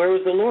 well, where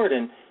was the Lord?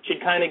 And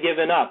she'd kind of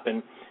given up,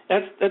 and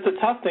that's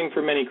a tough thing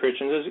for many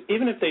Christians, is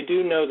even if they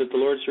do know that the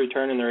Lord's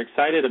return and they're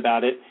excited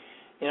about it,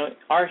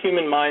 our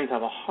human minds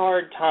have a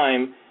hard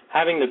time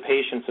having the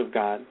patience of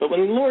God. But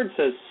when the Lord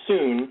says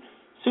soon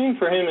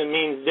for him, it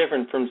means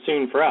different from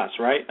soon for us,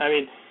 right? I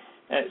mean,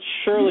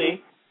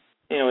 surely,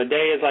 a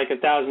day is like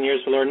 1,000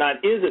 years for the Lord. Not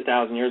is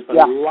 1,000 years, but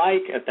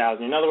like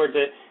 1,000. In other words,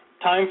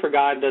 time for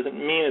God doesn't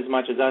mean as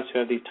much as us who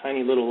have these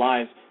tiny little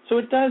lives. So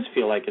it does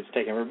feel like it's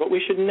taken over, but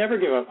we should never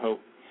give up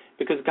hope,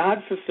 because God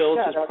fulfills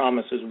his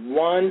promises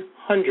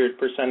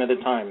 100% of the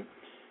time.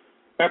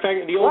 Matter of fact,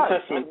 in the Old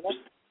Testament,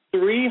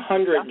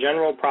 300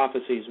 general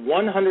prophecies,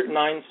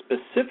 109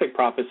 specific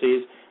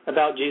prophecies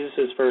about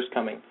Jesus' first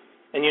coming.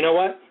 And you know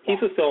what? He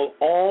fulfilled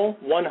all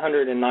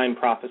 109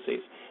 prophecies.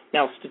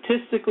 Now,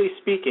 statistically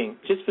speaking,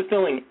 just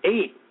fulfilling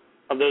 8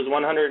 of those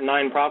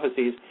 109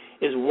 prophecies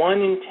is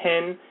 1 in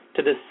 10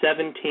 to the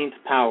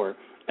 17th power,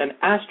 an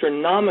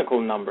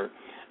astronomical number.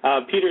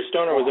 Peter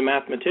Stoner was a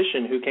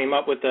mathematician who came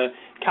up with a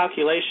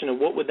calculation of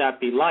what would that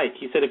be like.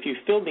 He said if you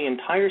filled the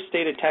entire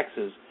state of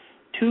Texas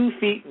 2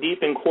 feet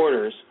deep in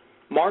quarters,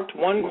 marked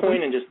one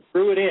coin and just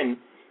threw it in,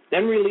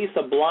 then released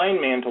a blind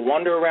man to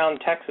wander around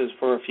Texas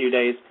for a few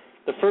days,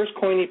 the first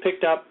coin he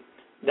picked up,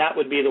 that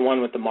would be the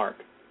one with the mark.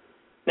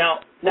 Now,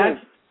 that's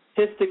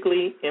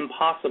statistically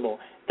impossible.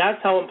 That's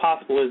how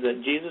impossible it is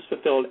that Jesus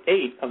fulfilled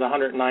 8 of the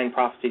 109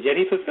 prophecies, yet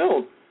he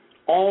fulfilled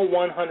all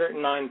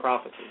 109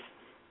 prophecies.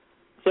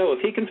 So if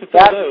he can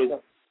fulfill those,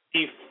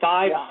 the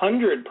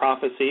 500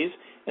 prophecies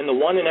and the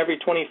 1 in every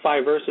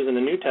 25 verses in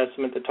the New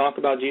Testament that talk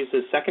about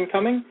Jesus' second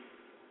coming,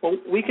 well,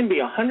 we can be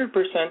 100%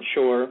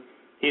 sure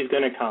he's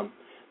going to come.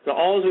 So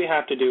all we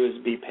have to do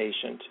is be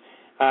patient.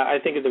 I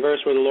think of the verse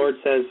where the Lord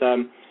says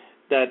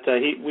that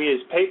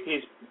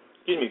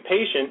he's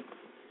patient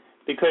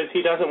because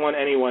he doesn't want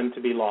anyone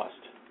to be lost.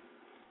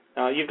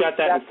 You've got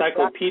that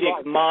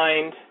encyclopedic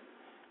mind.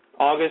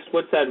 August,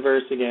 what's that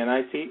verse again?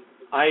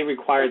 I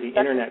require the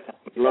internet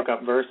to look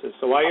up verses.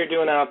 So while you're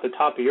doing that off the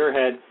top of your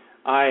head,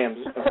 I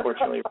am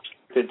unfortunately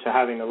restricted to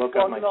having to look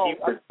up my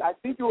keyboard. I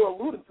think you were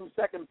alluding to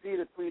 2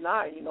 Peter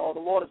 3:9. The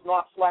Lord is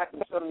not slack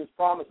concerning his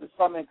promises.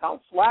 Some men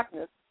count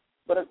slackness,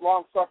 but is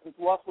long-suffering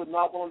to us, with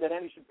not willing that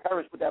any should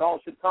perish, but that all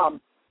should come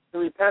to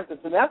repentance.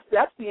 And that's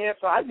the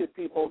answer I give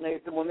people,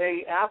 Nathan, when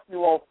they ask me,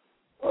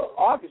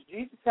 August,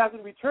 Jesus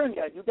hasn't returned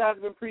yet. You guys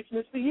have been preaching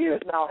this for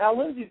years now. Hal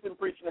Lindsey's been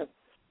preaching this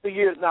for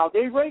years now.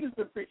 Dave Reagan's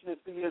been preaching this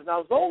for years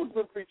now. Zolan's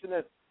been preaching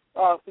this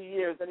for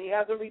years, and he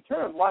hasn't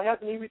returned. Why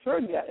hasn't he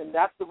returned yet? And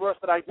that's the verse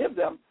that I give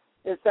them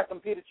in 2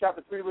 Peter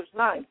chapter 3, verse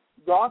 9.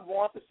 God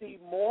wants to see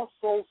more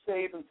souls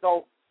saved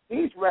until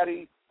he's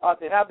ready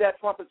to have that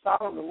trumpet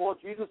sound and the Lord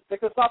Jesus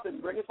pick us up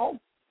and bring us home.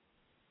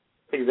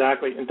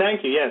 Exactly. And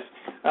thank you, yes.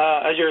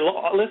 As your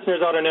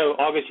listeners ought to know,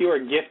 August, you are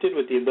gifted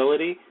with the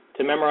ability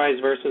to memorize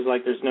verses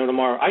like there's no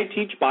tomorrow. I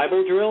teach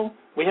Bible drill.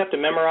 We have to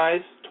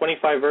memorize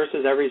 25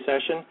 verses every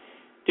session.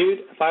 Dude,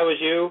 if I was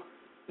you,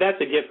 that's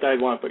a gift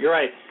I'd want. But you're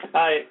right.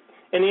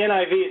 In the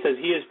NIV, it says,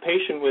 he is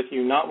patient with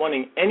you, not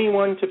wanting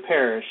anyone to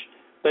perish,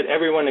 but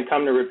everyone to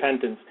come to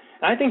repentance.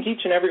 And I think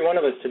each and every one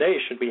of us today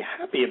should be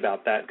happy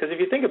about that. Because if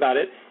you think about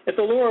it, if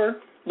the Lord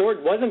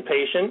wasn't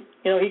patient,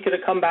 he could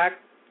have come back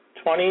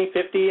 20,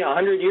 50,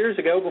 100 years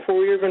ago before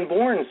we were even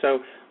born. So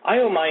I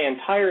owe my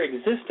entire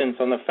existence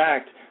on the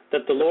fact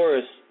that the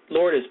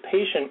Lord is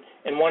patient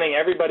and wanting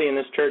everybody in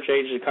this church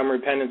age to come to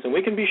repentance. And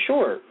we can be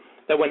sure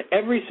that when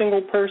every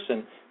single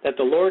person that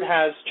the Lord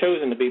has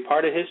chosen to be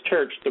part of his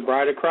church, the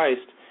bride of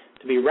Christ,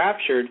 to be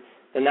raptured,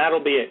 then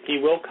that'll be it. He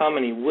will come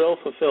and he will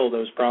fulfill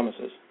those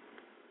promises.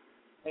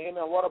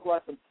 Amen. What a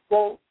blessing.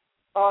 Well,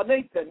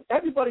 Nathan,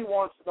 everybody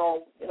wants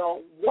to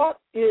know, what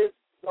is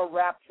the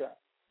rapture?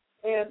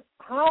 And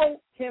how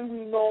can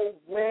we know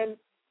when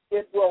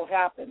it will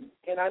happen.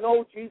 And I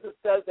know Jesus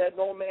says that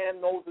no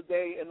man knows the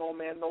day and no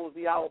man knows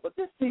the hour, but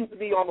this seems to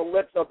be on the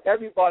lips of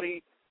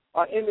everybody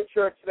in the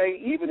church today,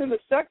 even in the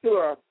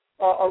secular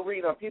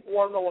arena. People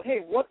want to know, hey,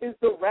 what is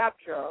the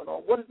rapture?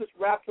 What is this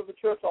rapture of the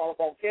church all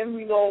about? Can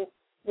we know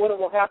when it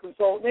will happen?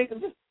 So,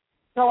 Nathan, just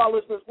tell our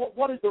listeners,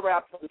 what is the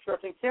rapture of the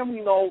church, and can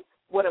we know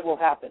when it will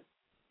happen?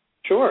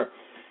 Sure.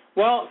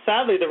 Well,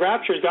 sadly, the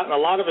rapture has gotten a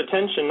lot of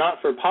attention, not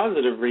for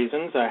positive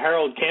reasons.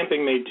 Harold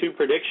Camping made 2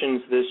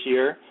 predictions this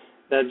year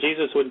that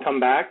Jesus would come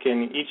back,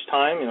 and each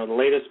time, the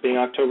latest being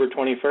October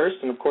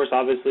 21st, and of course,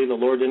 obviously, the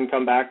Lord didn't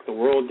come back, the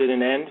world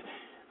didn't end,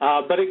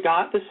 but it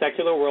got the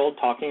secular world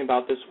talking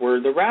about this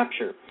word, the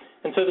rapture.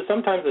 And so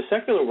sometimes the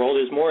secular world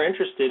is more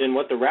interested in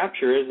what the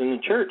rapture is in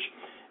the church.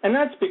 And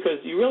that's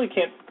because you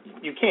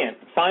can't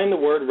find the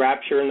word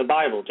rapture in the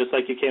Bible, just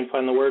like you can't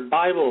find the word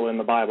Bible in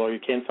the Bible, or you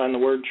can't find the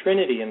word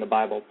Trinity in the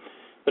Bible.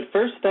 But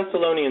 1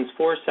 Thessalonians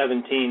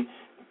 4:17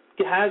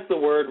 has the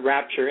word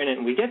rapture in it,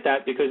 and we get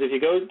that because if you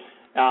go,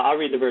 I'll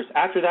read the verse.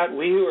 After that,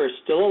 we who are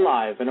still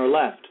alive and are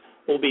left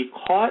will be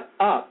caught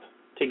up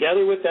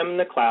together with them in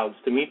the clouds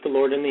to meet the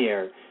Lord in the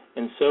air,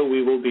 and so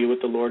we will be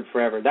with the Lord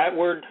forever. That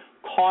word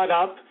caught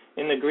up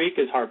in the Greek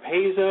is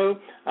harpazo.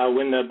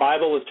 When the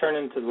Bible was turned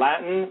into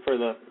Latin for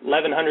the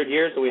 1100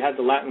 years that we had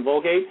the Latin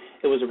Vulgate,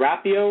 it was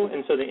rapio,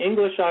 and so the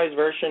Englishized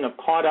version of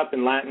caught up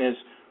in Latin is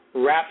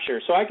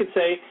rapture. So I could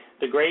say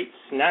the great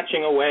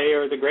snatching away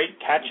or the great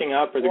catching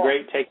up or the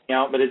great taking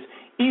out, but it's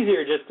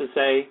easier just to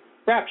say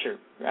rapture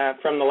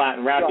from the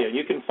Latin rapio.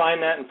 You can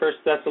find that in 1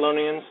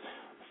 Thessalonians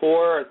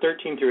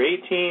 4:13 through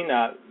 18.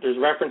 There's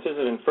references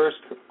in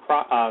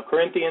 1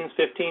 Corinthians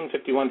 15,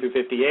 51 through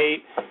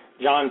 58.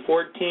 John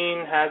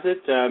 14 has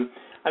it.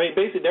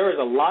 Basically, there is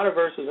a lot of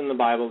verses in the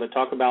Bible that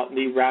talk about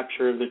the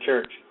rapture of the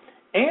church.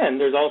 And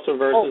there's also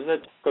verses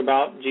that talk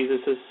about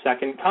Jesus'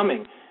 second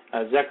coming.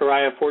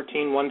 Zechariah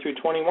 14:1 through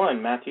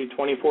 21, Matthew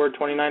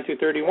 24:29 through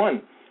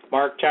 31,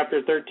 Mark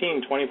chapter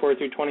 13, 24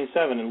 through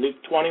 27, and Luke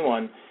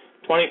 21,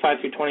 25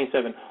 through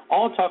 27,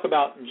 all talk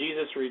about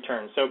Jesus'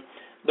 return. So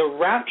the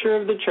rapture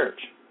of the church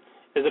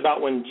is about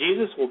when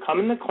Jesus will come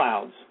in the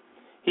clouds.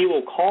 He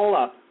will call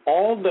up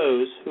all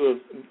those who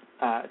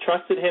have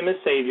trusted him as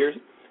Savior.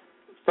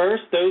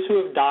 First, those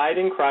who have died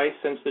in Christ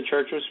since the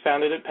church was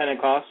founded at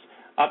Pentecost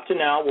up to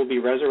now will be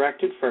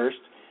resurrected first.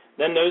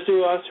 Then those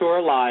of us who are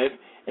alive,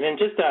 and then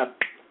just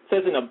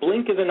says in a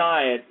blink of an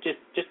eye, just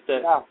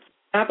the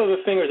snap of a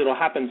finger, it'll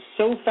happen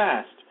so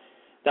fast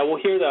that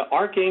we'll hear the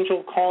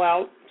archangel call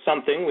out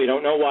something, we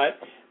don't know what,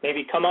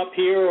 maybe come up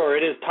here, or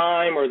it is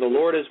time, or the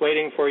Lord is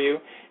waiting for you,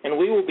 and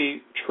we will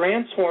be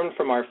transformed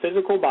from our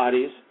physical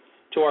bodies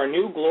to our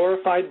new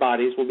glorified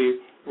bodies. Will be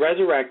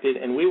resurrected,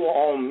 and we will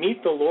all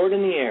meet the Lord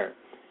in the air.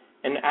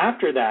 And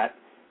after that,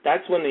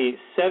 that's when the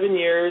 7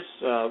 years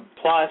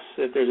plus,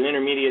 if there's an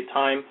intermediate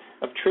time,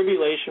 of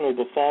tribulation will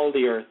befall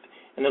the earth,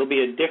 and it'll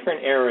be a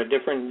different era, a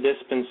different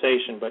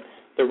dispensation. But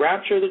the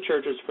rapture of the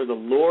church is for the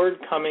Lord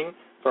coming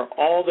for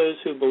all those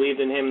who believed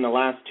in him in the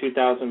last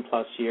 2,000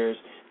 plus years,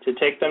 to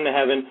take them to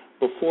heaven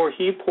before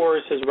he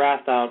pours his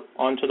wrath out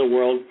onto the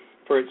world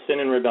for its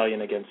sin and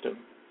rebellion against him.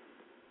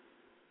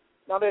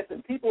 Now,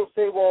 listen, people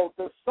say, well,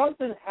 does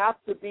something have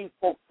to be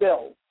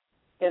fulfilled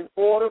in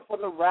order for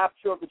the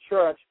rapture of the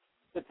church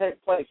to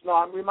take place?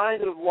 Now, I'm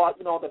reminded of what,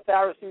 the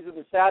Pharisees and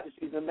the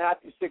Sadducees in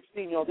Matthew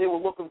 16, they were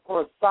looking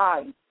for a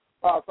sign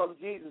from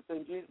Jesus,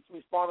 and Jesus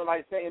responded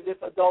by saying, this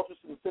adulterous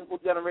and sinful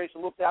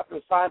generation looks after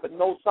a sign, but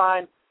no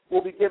sign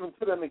will be given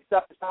to them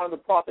except the sign of the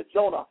prophet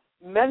Jonah.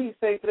 Many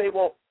say today,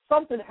 well,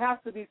 something has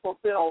to be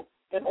fulfilled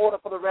in order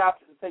for the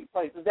rapture to take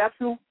place. Is that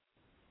true?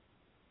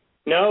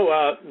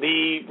 No,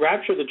 the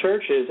rapture of the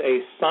church is a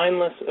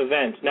signless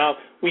event. Now,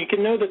 we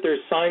can know that there's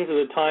signs of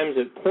the times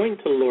that point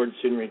to the Lord's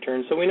soon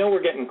return, so we know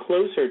we're getting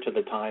closer to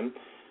the time.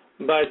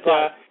 But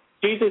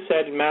Jesus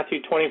said in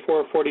Matthew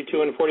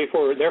 24:42 and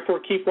 44, therefore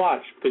keep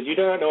watch, because you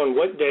do not know on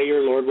what day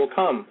your Lord will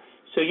come.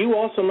 So you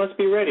also must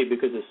be ready,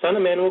 because the Son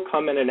of Man will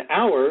come in an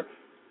hour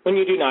when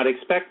you do not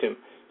expect him.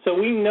 So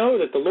we know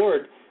that the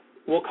Lord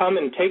will come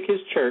and take his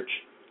church.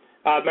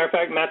 Matter of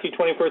fact, Matthew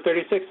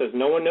 24:36 says,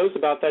 no one knows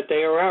about that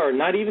day or hour,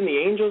 not even the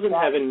angels in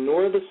heaven,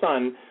 nor the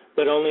Son,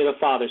 but only the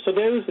Father. So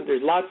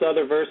there's lots of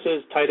other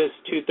verses, Titus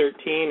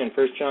 2:13 and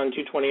 1 John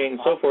 2:28 and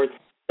so forth,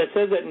 that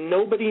says that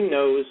nobody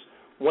knows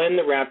when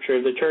the rapture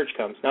of the church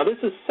comes. Now, this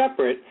is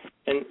separate,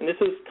 and this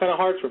is kind of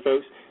hard for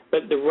folks,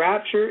 but the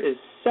rapture is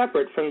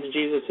separate from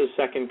Jesus'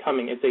 second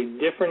coming. It's a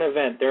different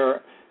event.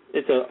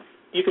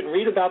 You can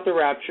read about the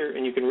rapture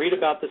and you can read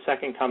about the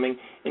second coming,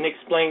 and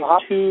explain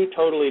two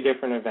totally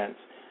different events.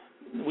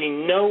 We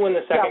know when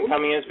the second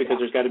coming is because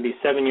there's got to be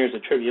 7 years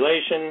of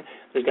tribulation.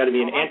 There's got to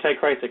be an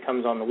Antichrist that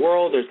comes on the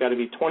world. There's got to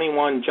be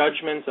 21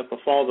 judgments that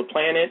befall the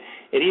planet.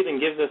 It even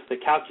gives us the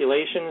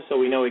calculation so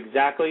we know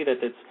exactly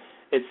that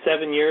it's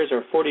 7 years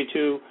or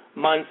 42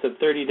 months of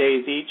 30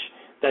 days each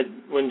that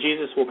when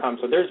Jesus will come.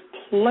 So there's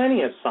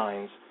plenty of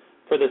signs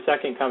for the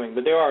second coming,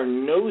 but there are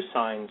no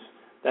signs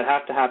that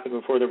have to happen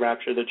before the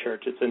rapture of the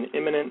church. It's an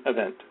imminent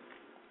event.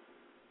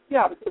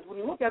 Yeah, because when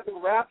you look at the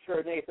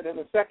rapture, Nathan, and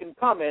the second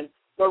coming,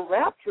 The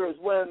rapture is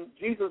when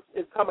Jesus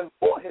is coming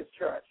for his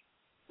church.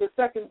 The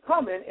second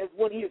coming is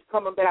when he is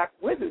coming back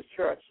with his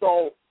church.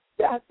 So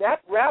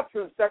that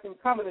rapture and second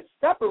coming is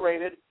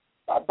separated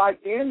by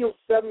Daniel's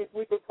 70th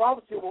week of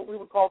prophecy, what we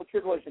would call the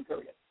tribulation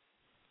period.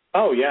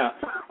 Oh, yeah.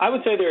 I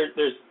would say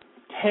there's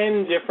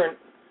 10 different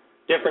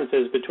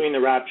differences between the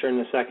rapture and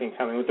the second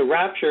coming. With the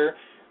rapture,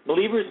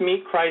 believers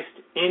meet Christ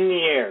in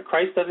the air.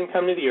 Christ doesn't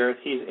come to the earth.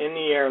 He's in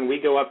the air, and we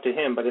go up to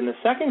him. But in the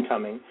second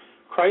coming,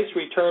 Christ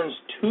returns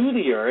to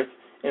the earth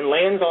and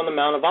lands on the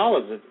Mount of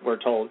Olives, we're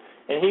told,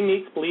 and he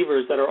meets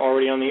believers that are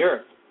already on the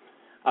earth.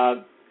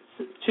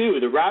 2,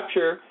 the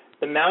rapture,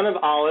 the Mount of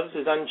Olives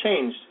is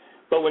unchanged.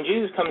 But when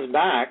Jesus comes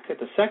back at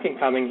the second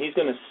coming, he's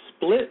going to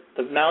split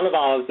the Mount of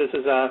Olives. This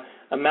is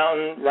a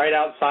mountain right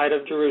outside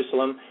of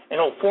Jerusalem, and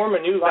it'll form a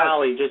new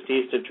valley just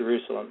east of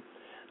Jerusalem.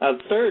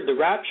 3rd, the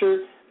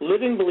rapture,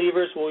 living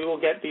believers, we will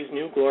get these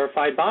new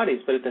glorified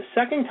bodies. But at the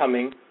second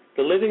coming,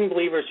 the living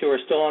believers who are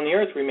still on the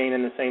earth remain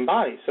in the same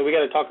body. So we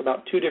got to talk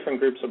about 2 different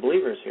groups of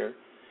believers here.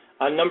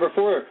 Number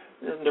 4,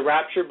 the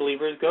rapture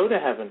believers go to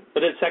heaven.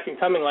 But at second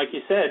coming, like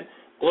you said,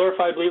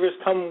 glorified believers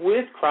come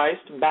with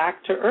Christ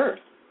back to earth.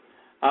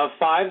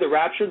 5, the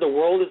rapture, the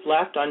world is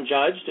left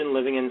unjudged and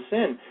living in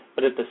sin.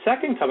 But at the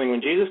second coming,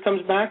 when Jesus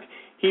comes back,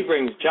 he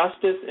brings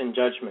justice and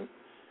judgment.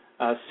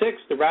 6,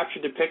 the rapture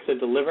depicts a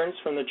deliverance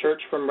from the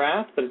church from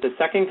wrath, but at the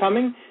second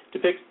coming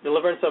depicts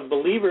deliverance of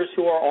believers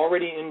who are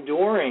already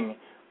enduring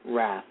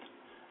wrath.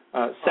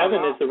 7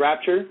 is the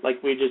rapture,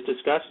 like we just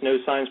discussed, no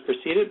signs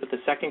preceded, but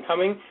the second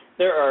coming,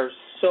 there are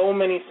so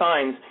many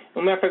signs. As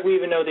a matter of fact, we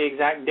even know the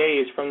exact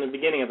days from the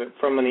beginning of it,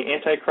 from when the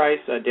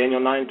Antichrist, Daniel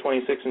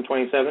 9:26 and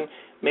 27,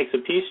 makes a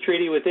peace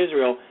treaty with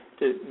Israel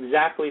to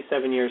exactly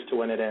 7 years to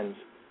when it ends.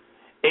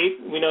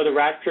 8, we know the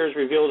rapture is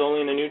revealed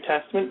only in the New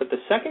Testament, but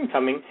the second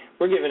coming,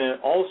 we're given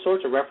all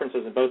sorts of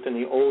references both in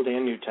the Old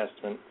and New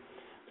Testament.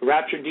 The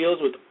rapture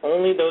deals with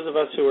only those of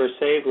us who are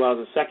saved, while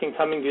the second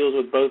coming deals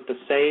with both the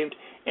saved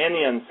and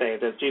the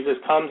unsaved, as Jesus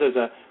comes as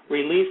a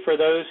relief for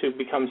those who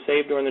become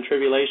saved during the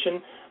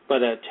tribulation,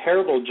 but a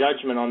terrible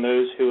judgment on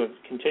those who have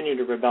continued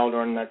to rebel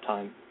during that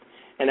time.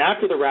 And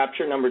after the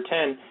rapture, number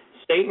 10,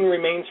 Satan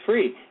remains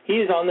free. He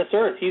is on this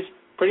earth. He's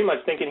pretty much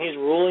thinking he's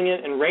ruling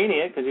it and reigning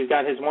it because he's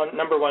got his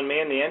number one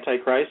man, the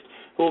Antichrist,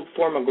 who will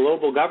form a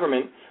global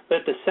government. But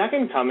at the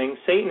second coming,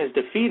 Satan is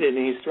defeated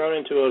and he's thrown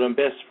into an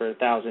abyss for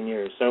 1,000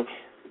 years. So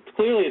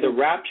clearly the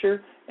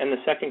rapture and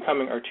the second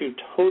coming are 2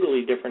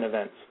 totally different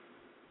events.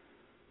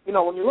 You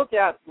know, when you look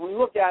at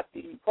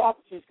the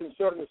prophecies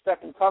concerning the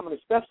second coming,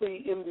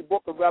 especially in the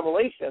book of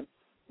Revelation,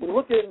 when you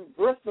look at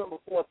verse number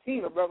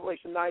 14 of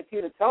Revelation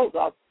 19, it tells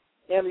us,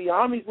 and the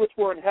armies which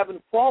were in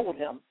heaven followed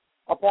him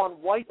upon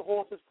white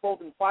horses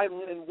clothed in fine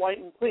linen, white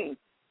and clean.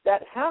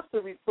 That has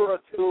to refer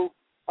to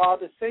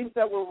the saints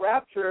that were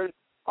raptured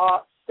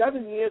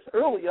 7 years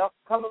earlier,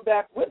 coming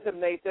back with him,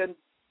 Nathan,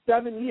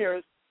 7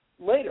 years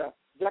later.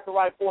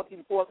 Zechariah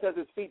 14:4 says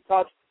his feet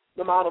touched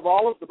the Mount of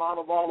Olives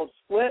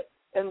split.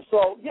 And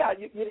so, yeah,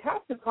 you'd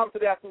have to come to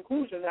that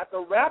conclusion that the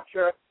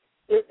rapture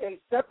is a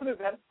separate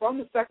event from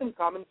the second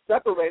coming,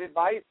 separated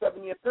by a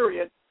 7-year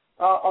period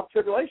of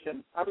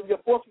tribulation. I mean, you're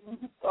forced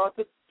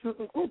to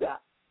conclude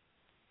that.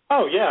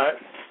 Oh, yeah.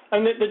 I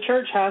mean, the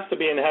church has to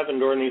be in heaven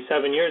during these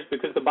 7 years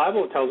because the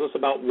Bible tells us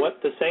about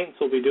what the saints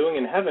will be doing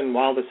in heaven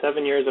while the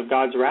 7 years of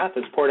God's wrath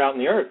is poured out in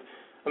the earth.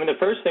 I mean,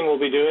 the first thing we'll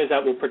be doing is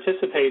that we'll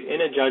participate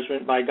in a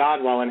judgment by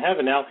God while in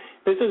heaven. Now,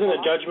 this isn't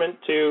a judgment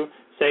to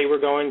say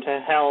we're going to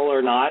hell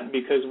or not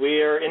because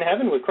we are in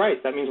heaven with Christ.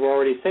 That means we're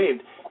already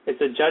saved.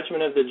 It's a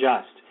judgment of the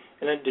just,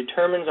 and it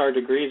determines our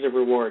degrees of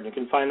reward. You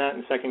can find that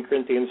in 2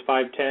 Corinthians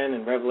 5:10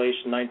 and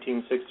Revelation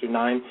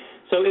 19:6-9.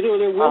 So there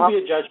will be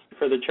a judgment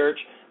for the church,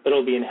 but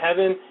it'll be in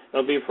heaven.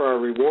 It'll be for our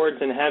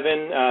rewards in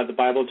heaven. The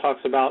Bible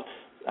talks about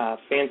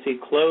fancy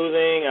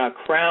clothing,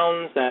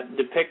 crowns that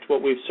depict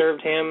what we've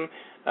served him.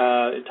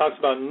 It talks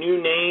about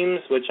new names,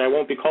 which I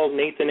won't be called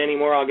Nathan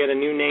anymore. I'll get a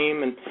new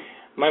name, and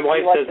my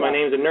wife says my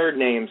name's a nerd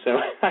name, so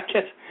I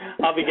guess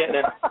I'll be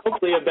getting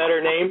hopefully a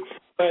better name.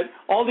 But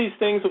all these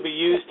things will be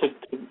used to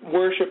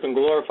worship and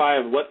glorify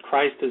of what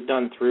Christ has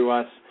done through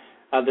us.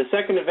 The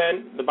second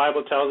event, the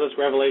Bible tells us,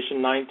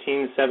 Revelation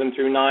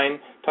 19:7-9,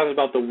 talks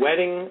about the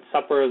wedding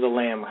supper of the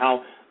Lamb,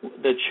 how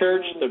the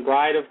church, the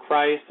bride of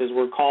Christ, as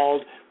we're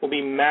called, will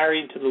be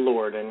married to the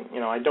Lord. And,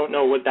 I don't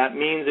know what that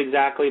means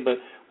exactly, but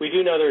we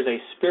do know there's a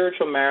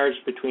spiritual marriage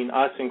between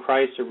us and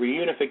Christ, a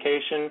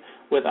reunification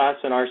with us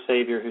and our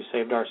Savior who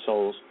saved our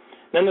souls.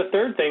 Then the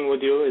third thing we'll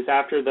do is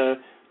after the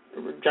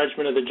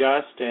judgment of the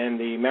just and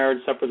the marriage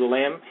supper of the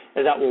Lamb,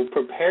 is that we'll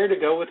prepare to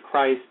go with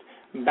Christ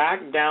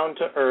back down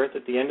to earth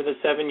at the end of the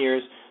 7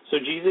 years so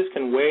Jesus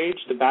can wage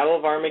the battle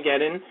of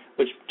Armageddon,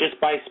 which just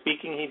by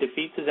speaking he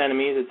defeats his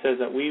enemies. It says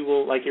that we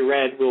will, like you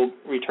read, we'll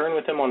return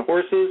with him on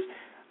horses.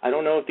 I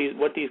don't know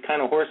what these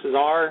kind of horses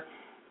are.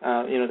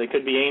 They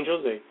could be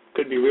angels, they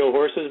could be real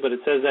horses, but it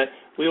says that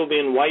we will be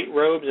in white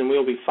robes and we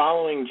will be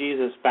following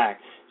Jesus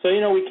back. So,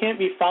 we can't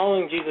be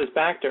following Jesus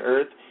back to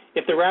earth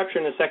if the rapture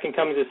and the second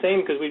coming is the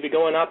same, because we'd be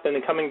going up and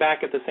then coming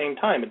back at the same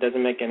time. It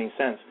doesn't make any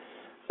sense.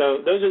 So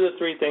those are the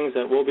three things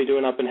that we'll be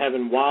doing up in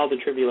heaven while the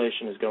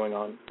tribulation is going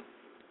on.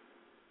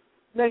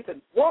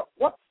 Nathan, what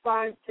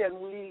signs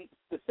can we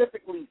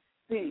specifically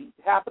see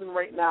happening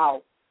right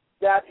now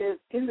that is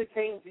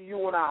indicating to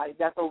you and I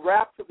that the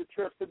rapture of the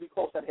church could be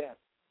close at hand?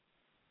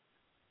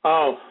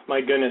 Oh,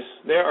 my goodness.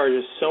 There are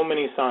just so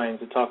many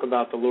signs that talk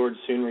about the Lord's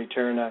soon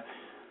return.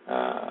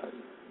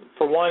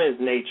 For one is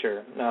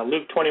nature.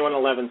 Luke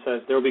 21:11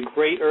 says, there will be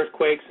great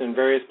earthquakes in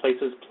various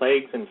places,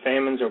 plagues and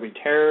famines. There will be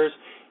terrors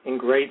and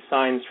great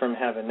signs from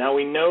heaven. Now,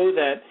 we know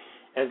that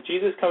as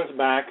Jesus comes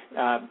back,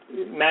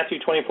 Matthew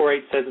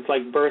 24:8 says it's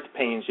like birth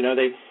pains. You know,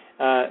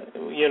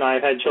 you and I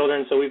have had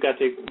children, so we've got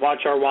to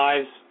watch our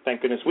wives.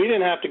 Thank goodness we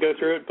didn't have to go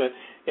through it, but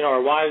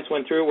our wives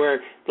went through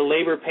where the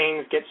labor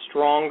pains get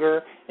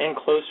stronger and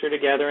closer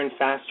together and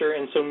faster.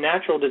 And so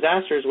natural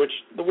disasters, which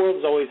the world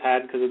has always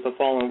had because it's a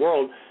fallen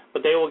world,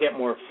 but they will get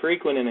more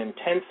frequent in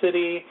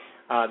intensity.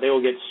 They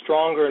will get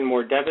stronger and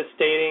more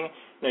devastating.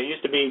 It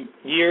used to be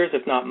years,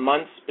 if not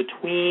months,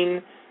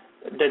 between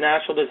the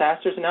natural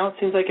disasters, and now it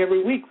seems like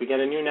every week we get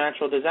a new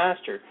natural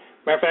disaster.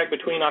 Matter of fact,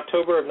 between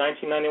October of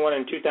 1991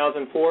 and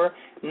 2004,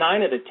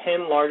 9 of the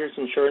 10 largest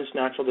insurance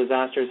natural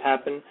disasters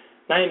happened.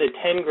 9 of the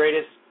 10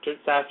 greatest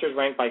disasters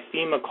ranked by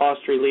FEMA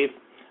cost relief.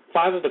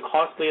 5 of the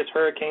costliest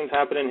hurricanes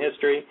happened in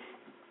history,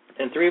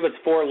 and 3 of its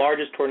 4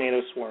 largest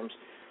tornado swarms.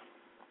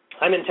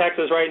 I'm in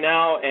Texas right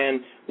now, and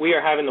we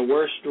are having the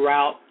worst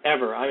drought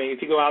ever. I mean,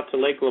 if you go out to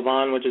Lake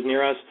Lavon, which is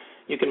near us,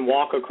 you can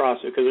walk across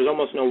it because there's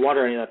almost no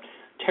water in it.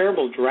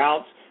 Terrible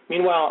droughts.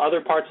 Meanwhile,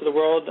 other parts of the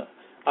world,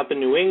 up in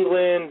New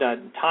England,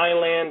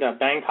 Thailand,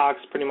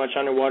 Bangkok's pretty much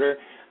underwater.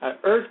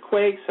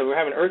 Earthquakes, so we're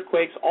having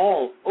earthquakes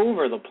all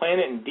over the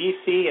planet in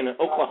D.C. and in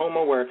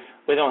Oklahoma where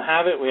we don't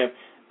have it. We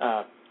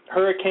have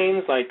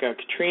hurricanes like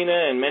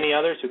Katrina and many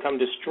others who come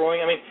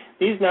destroying. I mean,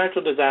 these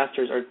natural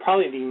disasters are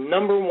probably the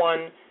number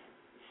one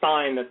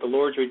sign that the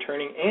Lord's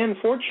returning, and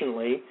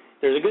fortunately,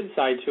 there's a good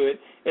side to it,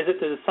 is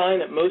it's a sign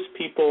that most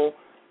people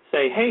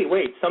say, hey,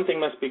 wait,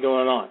 something must be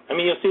going on. I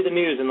mean, you'll see the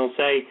news and they'll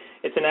say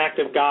it's an act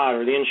of God,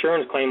 or the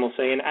insurance claim will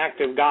say an act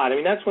of God. I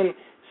mean, that's when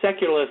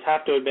secularists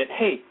have to admit,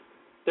 hey,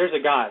 there's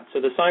a God. So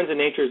the signs of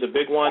nature is a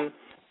big one.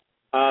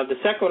 The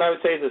second one I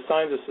would say is the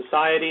signs of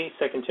society,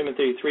 2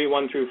 Timothy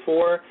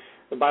 3:1-4.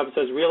 The Bible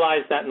says,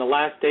 realize that in the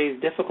last days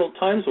difficult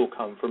times will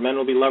come, for men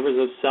will be lovers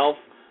of self,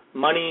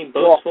 money,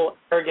 boastful,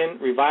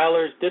 arrogant,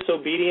 revilers,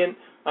 disobedient,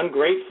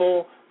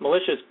 ungrateful,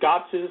 malicious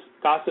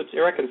gossips,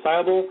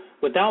 irreconcilable,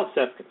 without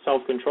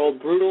self-control,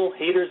 brutal,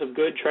 haters of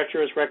good,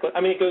 treacherous, reckless.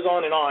 I mean, it goes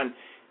on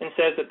and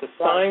says that the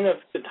sign of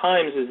the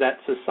times is that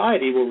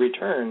society will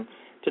return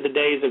to the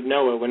days of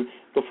Noah. When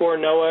before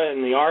Noah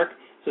and the ark,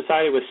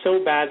 society was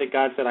so bad that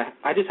God said,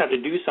 I just have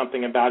to do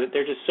something about it.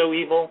 They're just so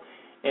evil.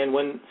 And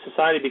when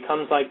society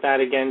becomes like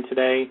that again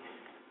today,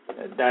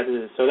 that's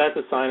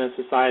a sign of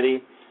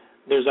society.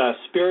 There's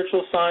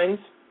spiritual signs.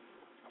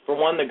 For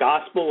one, the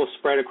gospel will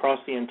spread across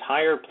the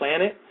entire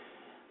planet.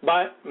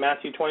 But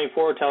Matthew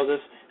 24 tells us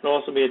it'll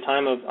also be a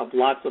time of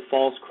lots of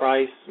false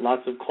Christs,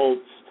 lots of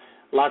cults,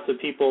 lots of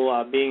people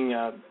being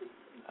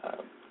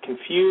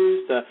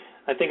confused.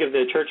 I think of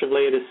the Church of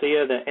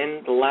Laodicea,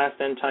 the last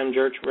end-time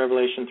church,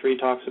 Revelation 3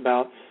 talks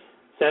about,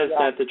 says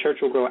that the church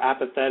will grow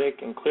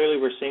apathetic, and clearly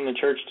we're seeing the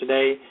church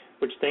today,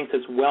 which thinks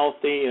it's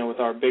wealthy, with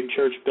our big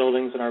church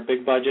buildings and our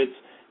big budgets,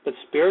 but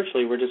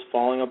spiritually we're just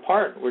falling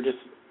apart. We're just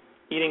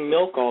eating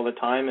milk all the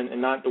time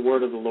and not the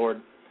word of the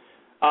Lord.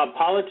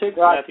 Politics,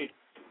 Matthew.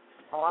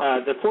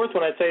 The fourth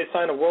one I'd say is a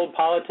sign of world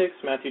politics.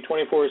 Matthew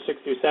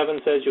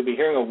 24:6-7 says you'll be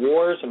hearing of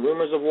wars and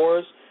rumors of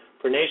wars,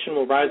 for nation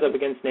will rise up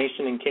against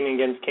nation and king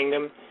against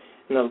kingdom.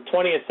 In the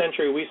 20th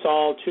century, we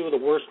saw 2 of the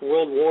worst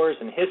world wars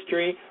in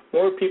history.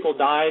 More people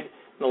died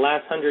in the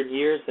last 100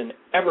 years than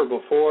ever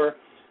before.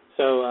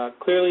 So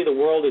clearly the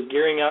world is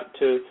gearing up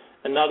to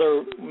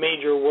another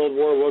major world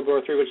war, World War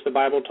III, which the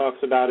Bible talks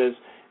about as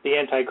the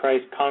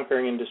Antichrist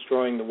conquering and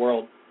destroying the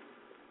world.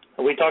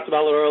 We talked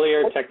about a little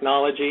earlier,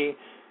 technology,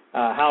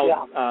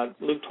 how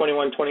Luke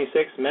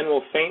 21:26, men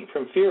will faint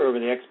from fear over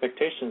the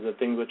expectations of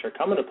things which are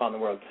coming upon the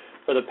world.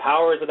 For the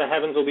powers of the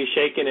heavens will be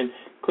shaken, and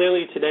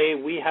clearly today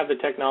we have the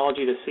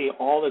technology to see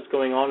all that's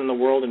going on in the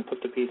world and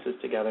put the pieces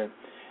together.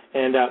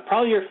 And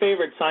probably your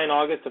favorite sign,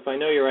 August, if I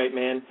know you're right,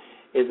 man,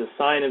 is the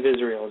sign of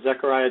Israel,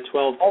 Zechariah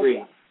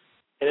 12:3.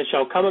 And it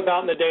shall come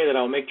about in the day that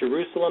I will make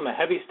Jerusalem a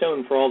heavy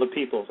stone for all the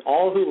peoples.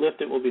 All who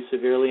lift it will be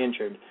severely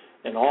injured,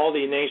 and all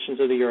the nations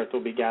of the earth will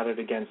be gathered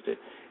against it.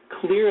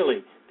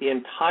 Clearly, the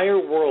entire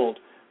world,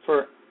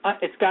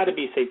 it's got to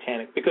be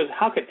satanic, because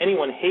how could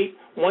anyone hate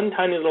one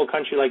tiny little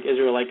country like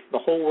Israel, like the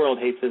whole world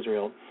hates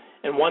Israel,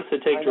 and wants to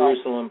take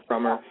Jerusalem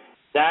from her?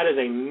 That is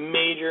a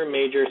major,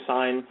 major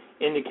sign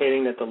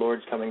indicating that the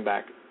Lord's coming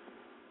back.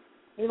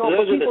 So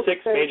those are the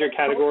 6 major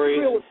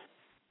categories.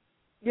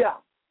 Yeah.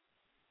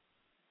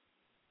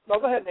 No,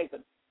 go ahead,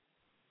 Nathan.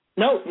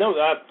 No,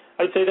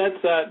 I'd say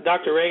that's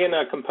Dr. Reagan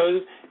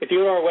composed. If you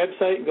go to our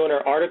website, go to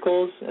our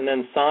articles and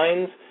then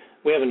signs,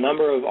 we have a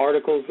number of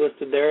articles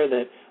listed there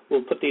that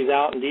we'll put these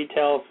out in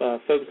detail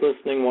if folks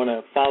listening want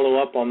to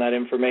follow up on that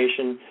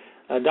information.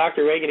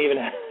 Dr. Reagan even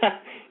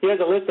he has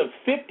a list of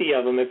 50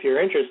 of them if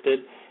you're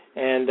interested,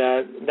 and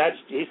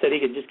he said he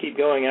could just keep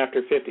going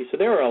after 50. So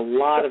there are a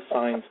lot of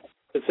signs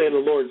that say the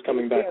Lord's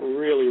coming back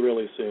really,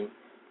 really soon.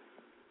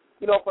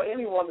 You know, for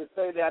anyone to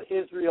say that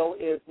Israel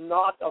is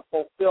not a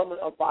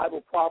fulfillment of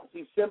Bible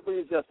prophecy simply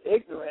is just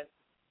ignorant.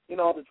 You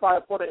know, to try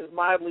to put it as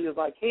mildly as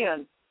I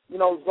can. You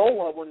know,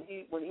 Zola, when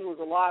he was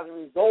alive,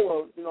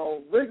 Zola, you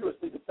know,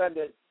 rigorously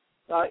defended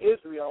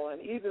Israel,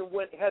 and even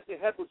went head to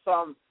head with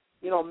some,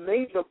 you know,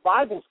 major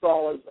Bible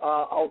scholars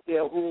out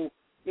there who,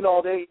 you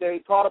know, they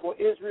taught about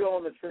Israel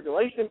in the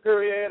tribulation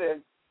period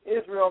and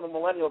Israel in the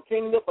millennial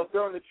kingdom, but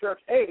during the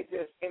church age,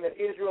 it's saying that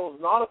Israel is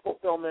not a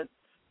fulfillment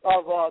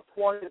of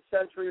 20th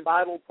century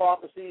Bible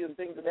prophecy and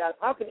things of that.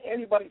 How can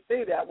anybody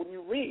say that when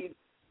you read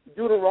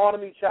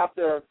Deuteronomy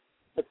chapter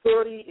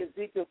 30,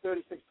 Ezekiel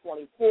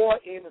 36:24,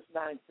 Amos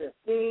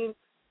 9:15,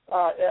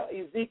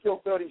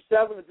 Ezekiel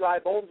 37, the dry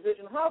bones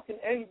vision? How can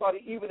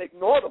anybody even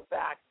ignore the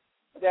fact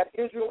that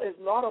Israel is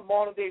not a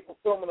modern-day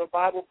fulfillment of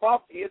Bible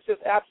prophecy? It's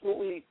just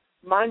absolutely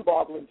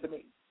mind-boggling to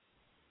me.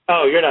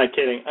 Oh, you're not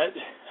kidding.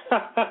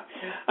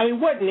 I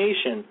mean, what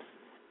nation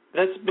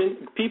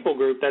people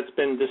group that's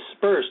been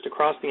dispersed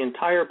across the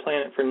entire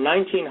planet for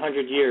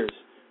 1,900 years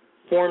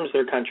forms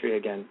their country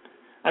again?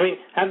 I mean,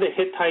 have the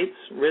Hittites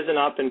risen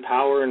up in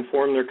power and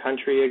formed their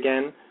country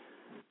again?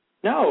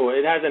 No,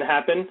 it hasn't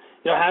happened.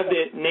 You know, have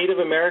the Native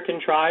American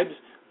tribes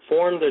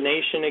formed a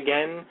nation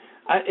again?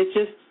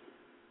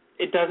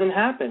 It doesn't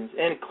happen.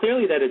 And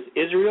clearly that it's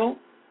Israel,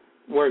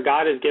 where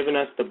God has given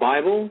us the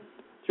Bible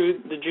through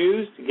the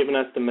Jews, given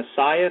us the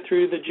Messiah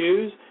through the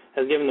Jews,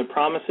 has given the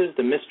promises,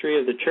 the mystery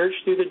of the church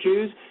through the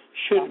Jews,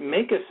 should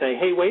make us say,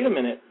 hey, wait a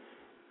minute,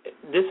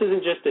 this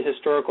isn't just a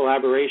historical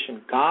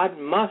aberration. God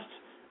must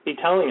be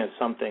telling us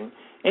something.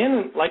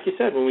 And like you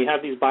said, when we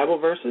have these Bible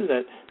verses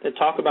that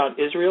talk about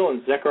Israel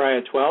in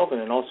Zechariah 12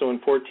 and then also in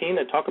 14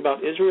 that talk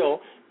about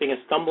Israel being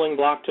a stumbling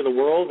block to the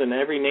world, and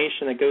every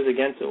nation that goes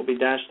against it will be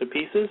dashed to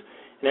pieces,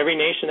 and every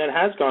nation that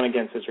has gone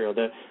against Israel,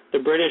 the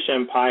British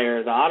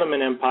Empire, the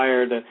Ottoman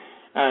Empire,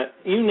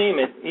 you name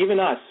it, even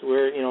us,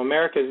 where, you know,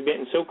 America is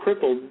getting so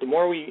crippled, the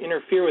more we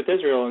interfere with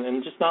Israel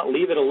and just not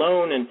leave it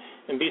alone and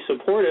be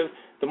supportive,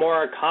 the more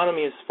our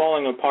economy is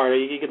falling apart.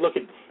 You could look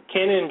at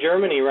Canada and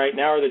Germany right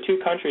now are the two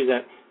countries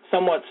that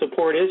somewhat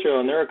support Israel,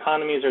 and their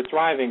economies are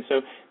thriving.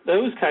 So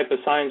those type of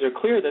signs are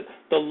clear that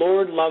the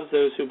Lord loves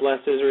those who bless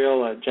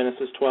Israel,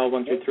 Genesis 12,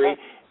 1 through 3.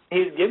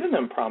 He's given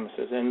them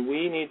promises, and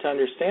we need to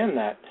understand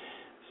that.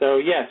 So,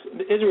 yes,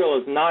 Israel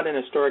is not an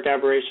historic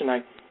aberration.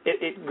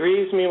 It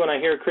grieves me when I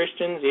hear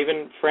Christians,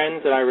 even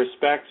friends that I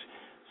respect,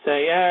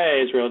 say,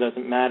 Israel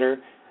doesn't matter.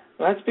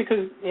 Well, that's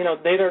because, you know,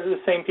 they are the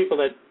same people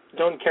that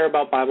don't care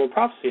about Bible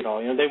prophecy at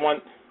all. You know, they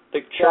want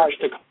the church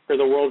to conquer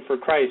the world for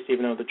Christ,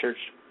 even though the church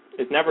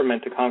is never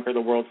meant to conquer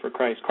the world for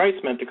Christ.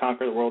 Christ meant to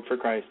conquer the world for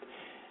Christ.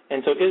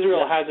 And so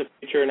Israel has a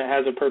future and it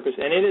has a purpose,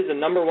 and it is the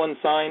number one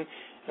sign.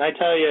 And I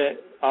tell you,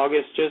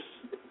 August, just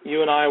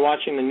you and I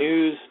watching the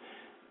news,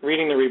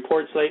 reading the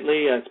reports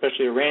lately,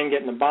 especially Iran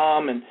getting the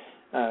bomb, and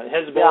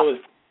Hezbollah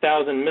with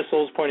 1,000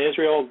 missiles pointing at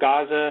Israel,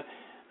 Gaza,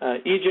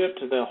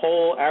 Egypt, the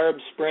whole Arab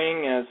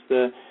Spring as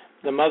the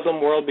Muslim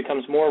world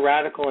becomes more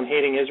radical in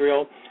hating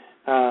Israel.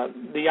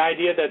 The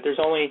idea that there's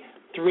only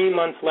 3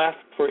 months left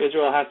before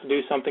Israel has to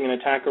do something and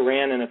attack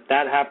Iran, and if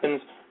that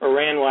happens,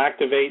 Iran will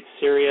activate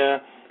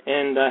Syria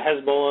and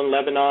Hezbollah and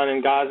Lebanon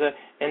and Gaza.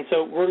 And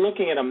so we're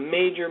looking at a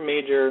major,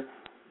 major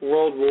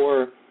world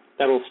war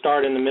that will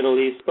start in the Middle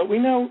East. But we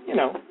know, you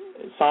know,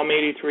 Psalm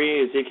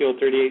 83, Ezekiel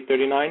 38,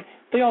 39,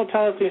 they all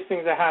tell us these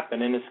things that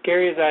happen. And as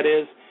scary as that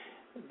is,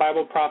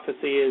 Bible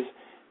prophecy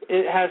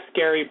it has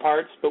scary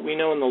parts, but we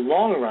know in the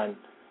long run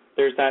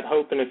there's that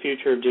hope in the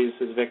future of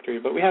Jesus' victory.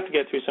 But we have to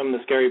get through some of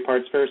the scary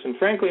parts first. And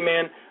frankly,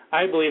 man,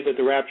 I believe that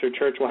the rapture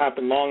church will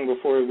happen long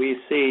before we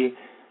see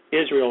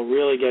Israel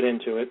really get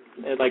into it,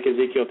 like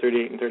Ezekiel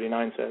 38 and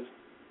 39 says.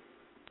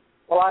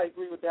 Well, I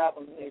agree with that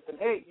one, Nathan.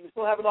 Hey, you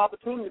still have an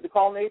opportunity to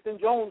call Nathan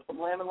Jones from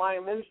Lamb and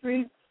Lion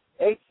Ministries,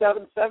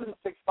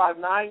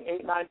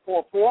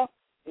 877-659-8944.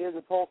 Here's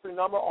a toll-free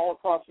number all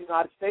across the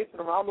United States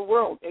and around the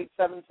world,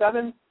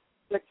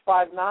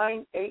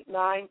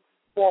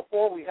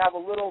 877-659-8944. We have a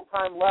little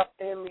time left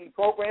in the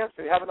program,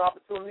 so you have an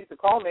opportunity to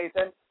call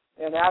Nathan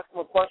and ask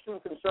him a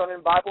question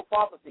concerning Bible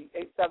prophecy,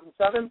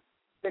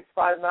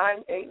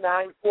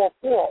 877-659-8944.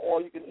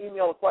 Or you can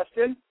email a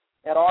question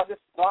at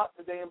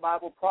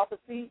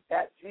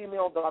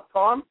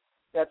august.todayinbibleprophecy@gmail.com.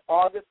 That's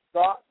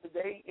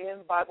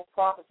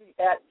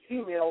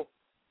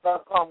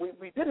august.todayinbibleprophecy@gmail.com.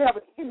 We did have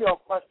an email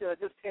question that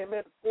just came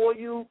in for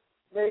you,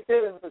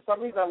 Nathan, and for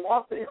some reason I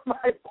lost it in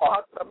my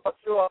box. I'm not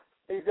sure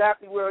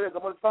exactly where it is.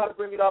 I'm going to try to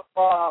bring it up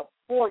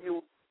for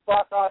you.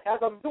 But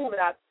as I'm doing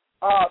that,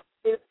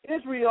 is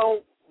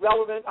Israel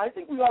relevant? I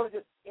think we ought to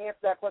just answer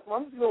that question.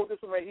 I'm just going to go with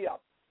this one right here.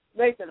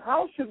 Nathan,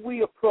 how should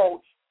we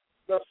approach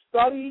the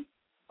study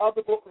of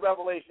the book of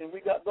Revelation? We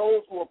got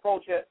those who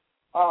approach it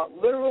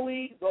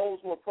literally, those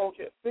who approach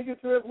it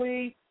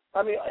figuratively,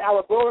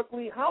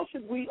 allegorically. How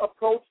should we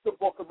approach the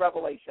book of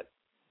Revelation?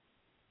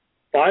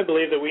 Well, I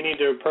believe that we need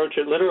to approach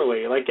it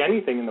literally, like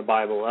anything in the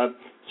Bible.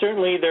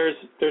 Certainly there's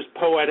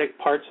poetic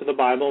parts of the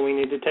Bible, and we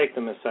need to take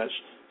them as such.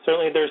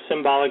 Certainly there's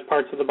symbolic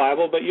parts of the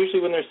Bible, but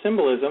usually when there's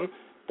symbolism,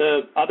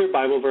 the other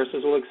Bible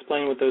verses will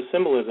explain what those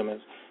symbolism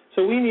is.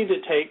 So we need to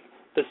take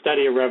the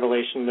study of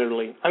Revelation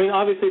literally. I mean,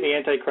 obviously the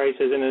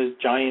Antichrist isn't a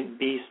giant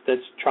beast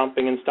that's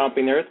tromping and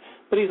stomping the earth,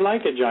 but he's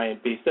like a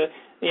giant beast.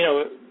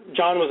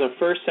 John was a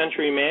first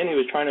century man who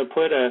was trying to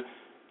put a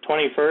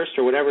 21st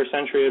or whatever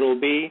century it'll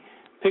be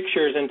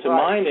pictures into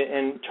mind,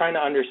 and trying to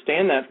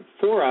understand that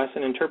for us,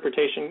 an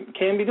interpretation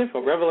can be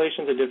difficult.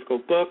 Revelation's a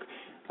difficult book.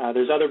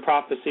 There's other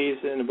prophecies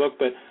in the book,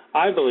 but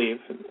I believe,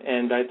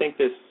 and I think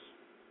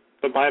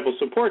the Bible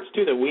supports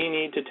too, that we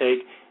need to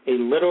take a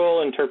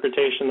literal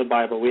interpretation of the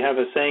Bible. We have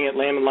a saying at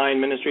Lamb and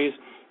Lion Ministries: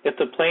 if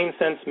the plain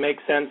sense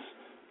makes sense,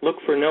 look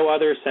for no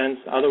other sense,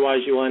 otherwise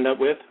you will end up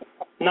with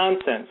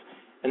nonsense.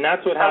 And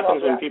that's what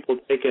happens when people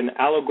take an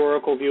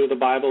allegorical view of the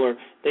Bible, or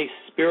they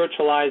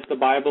spiritualize the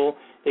Bible.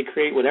 They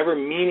create whatever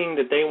meaning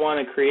that they want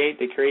to create.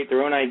 They create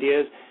their own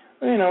ideas.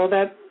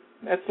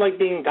 That's like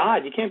being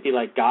God. You can't be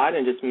like God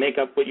and just make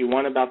up what you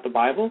want about the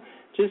Bible.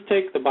 Just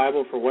take the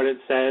Bible for what it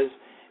says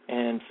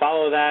and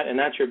follow that, and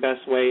that's your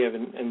best way of,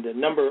 and the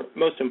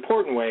most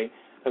important way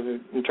of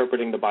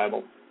interpreting the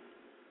Bible.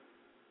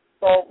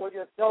 So what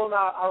you're telling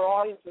our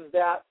audience is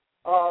that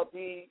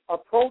the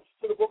approach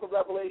to the book of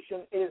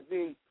Revelation is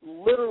the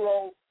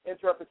literal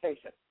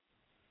interpretation.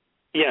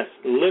 Yes,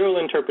 literal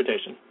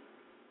interpretation.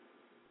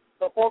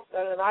 So, folks,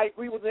 and I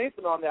agree with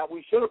Nathan on that.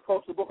 We should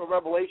approach the book of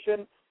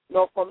Revelation,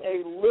 from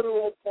a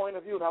literal point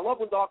of view. And I love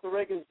when Dr.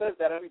 Reagan says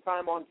that every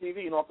time on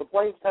TV. If the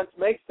plain sense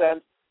makes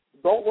sense,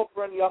 don't look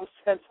for any other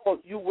sense, or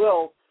you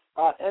will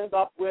end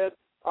up with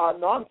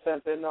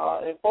nonsense. And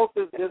folks,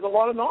 there's a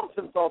lot of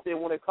nonsense out there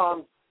when it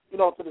comes,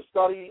 to the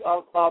study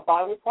of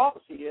Bible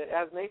prophecy.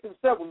 As Nathan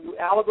said, when you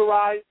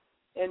allegorize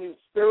and you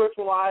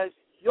spiritualize,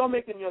 you're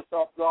making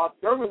yourself God.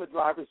 You're in the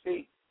driver's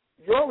seat.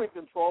 You're in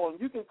control, and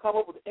you can come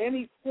up with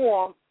any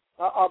form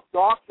of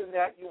doctrine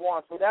that you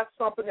want. So that's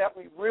something that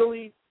we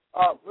really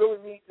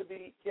need to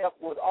be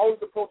careful with. Always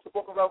approach the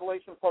book of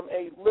Revelation from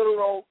a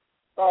literal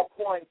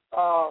point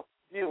of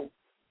view.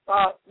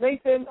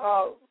 Nathan,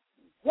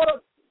 what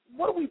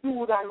do we do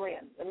with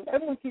Iran? I mean,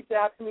 everyone keeps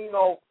asking me,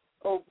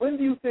 when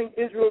do you think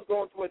Israel is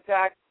going to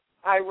attack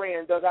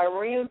Iran? Does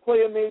Iran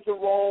play a major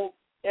role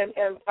in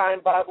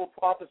end-time Bible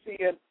prophecy?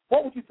 And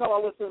what would you tell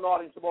our listening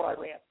audience about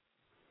Iran?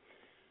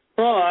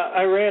 Well,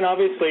 Iran,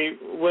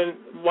 obviously,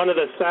 one of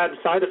the sad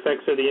side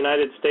effects of the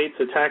United States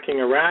attacking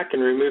Iraq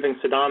and removing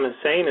Saddam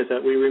Hussein is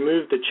that we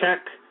removed the check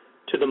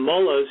to the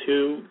mullahs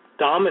who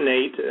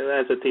dominate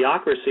as a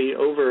theocracy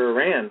over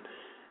Iran.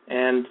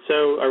 And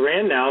so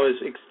Iran now is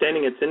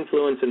extending its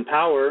influence and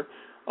power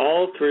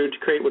all through to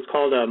create what's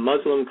called a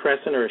Muslim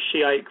crescent or a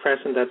Shiite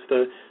crescent. That's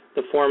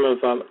the form of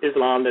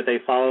Islam that they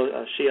follow,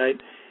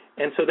 Shiite.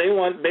 And so they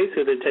want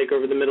basically to take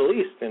over the Middle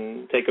East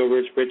and take over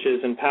its riches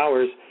and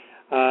powers.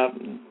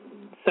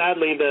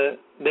 Sadly,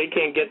 they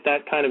can't get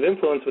that kind of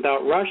influence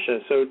without Russia.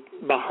 So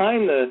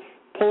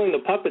pulling the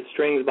puppet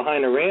strings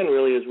behind Iran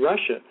really is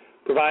Russia,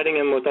 providing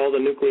them with all the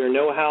nuclear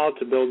know-how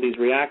to build these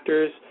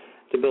reactors,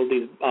 to build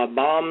these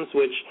bombs,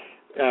 which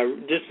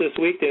just this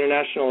week the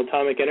International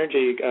Atomic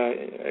Energy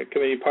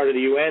Committee, part of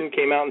the UN,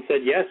 came out and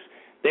said, yes,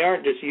 they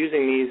aren't just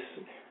using these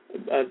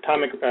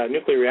atomic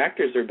nuclear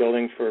reactors they're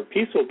building for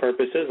peaceful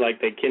purposes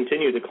like they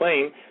continue to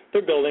claim.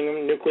 They're building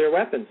them nuclear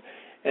weapons.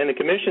 And the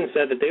Commission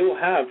said that they will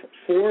have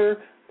 4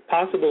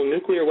 possible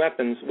nuclear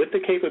weapons with the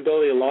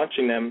capability of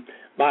launching them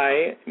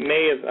by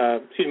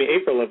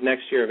April of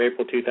next year, of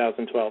April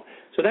 2012.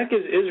 So that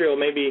gives Israel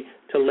maybe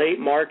to late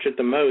March at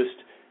the most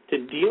to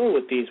deal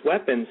with these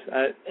weapons.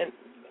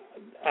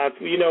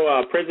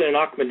 President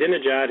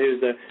Ahmadinejad,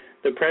 who's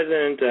the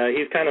president,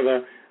 he's kind of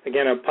a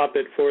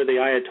puppet for the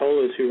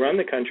Ayatollahs who run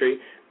the country,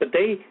 but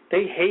they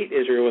hate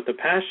Israel with a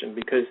passion,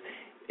 because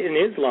in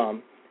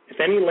Islam, if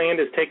any land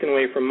is taken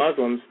away from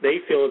Muslims, they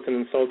feel it's an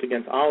insult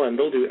against Allah, and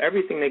they'll do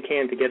everything they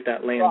can to get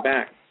that land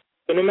back.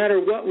 So no matter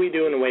what we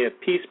do in the way of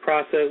peace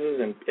processes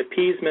and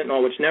appeasement and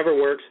all, which never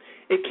works,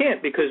 it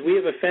can't, because we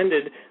have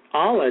offended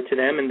Allah to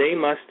them, and they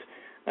must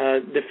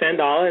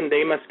defend Allah, and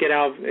they must get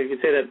out. You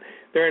could say that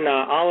they're in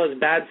Allah's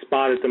bad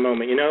spot at the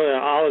moment.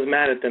 Allah's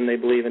mad at them, they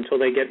believe, until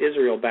they get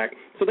Israel back.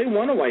 So they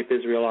want to wipe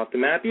Israel off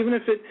the map, even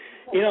if it,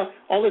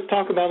 all this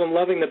talk about them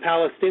loving the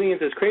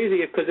Palestinians is crazy,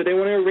 because they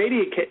want to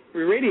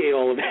irradiate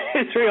all of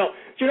Israel.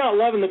 You're not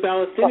loving the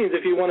Palestinians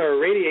if you want to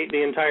irradiate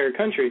the entire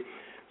country.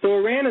 So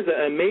Iran is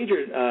a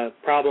major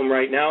problem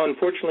right now.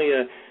 Unfortunately,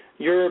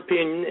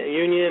 European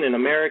Union and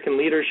American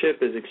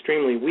leadership is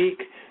extremely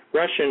weak.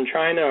 Russia and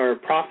China are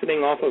profiting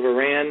off of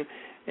Iran,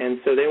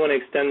 and so they want to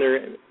extend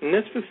and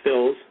this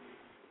fulfills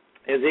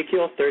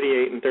Ezekiel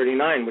 38 and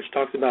 39, which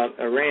talks about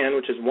Iran,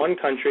 which is one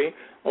country,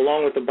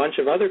 along with a bunch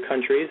of other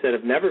countries that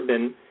have never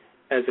been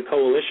as a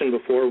coalition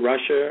before: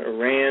 Russia,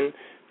 Iran,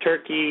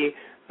 Turkey.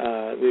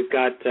 We've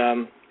got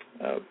down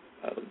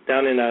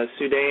in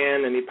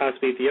Sudan and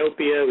possibly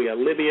Ethiopia. We got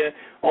Libya.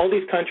 All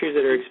these countries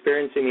that are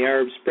experiencing the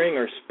Arab Spring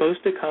are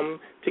supposed to come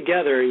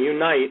together,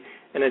 unite,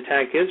 and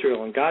attack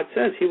Israel. And God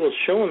says he will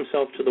show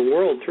himself to the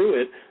world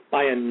through it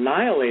by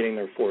annihilating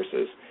their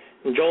forces.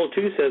 And Joel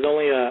 2 says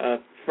only a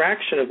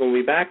fraction of them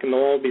will be back, and they'll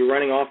all be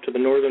running off to the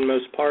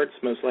northernmost parts,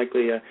 most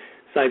likely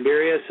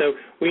Siberia. So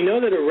we know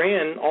that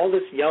Iran, all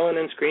this yelling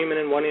and screaming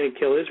and wanting to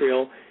kill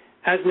Israel,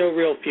 has no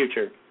real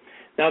future.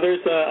 Now,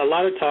 there's a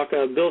lot of talk.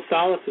 Bill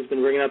Salas has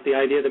been bringing up the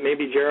idea that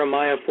maybe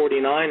Jeremiah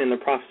 49 in the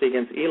prophecy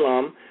against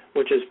Elam,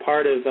 which is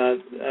part of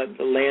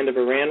the land of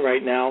Iran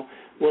right now,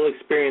 will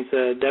experience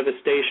a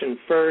devastation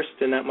first,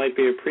 and that might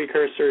be a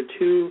precursor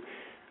to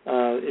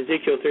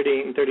Ezekiel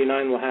 38 and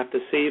 39. We'll have to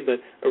see. But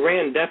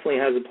Iran definitely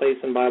has a place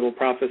in Bible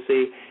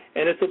prophecy,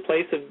 and it's a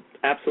place of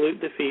absolute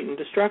defeat and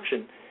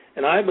destruction.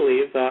 And I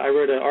believe, I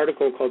wrote an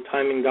article called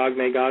Timing Gog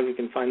Magog, you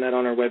can find that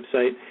on our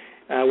website,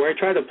 where I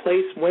try to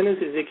place when is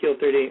Ezekiel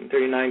 38 and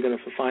 39 going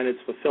to find its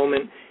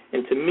fulfillment.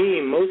 And to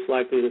me, most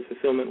likely the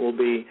fulfillment will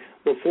be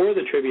before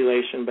the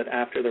tribulation, but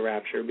after the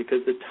rapture, because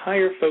the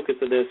entire focus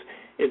of this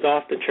is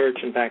off the church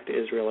and back to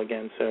Israel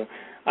again. So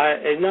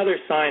another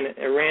sign,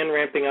 Iran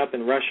ramping up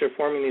and Russia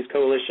forming these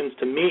coalitions,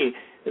 to me,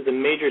 is a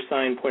major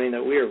sign pointing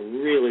that we are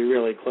really,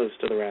 really close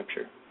to the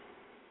rapture.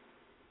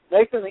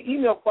 Nathan, the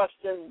email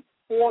question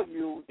for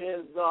you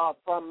is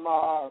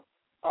from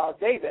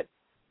David.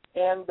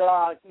 And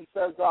he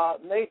says,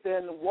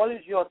 Nathan, what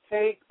is your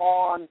take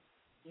on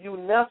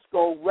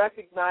UNESCO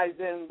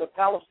recognizing the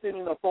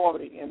Palestinian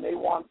Authority? And they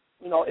want,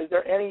 is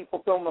there any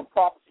fulfillment of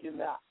prophecy in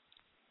that?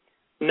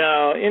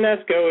 No,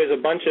 UNESCO is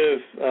a bunch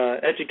of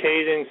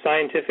educating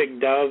scientific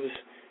doves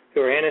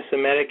who are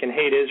anti-Semitic and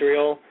hate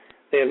Israel.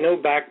 They have no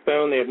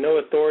backbone. They have no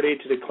authority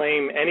to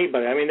declaim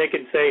anybody. I mean, they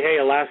could say, hey,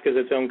 Alaska is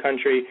its own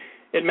country.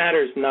 It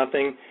matters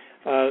nothing.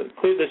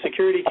 The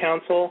Security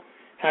Council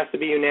has to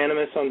be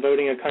unanimous on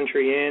voting a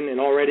country in, and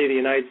already the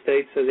United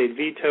States says they'd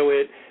veto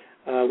it.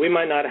 We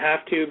might not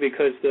have to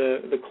because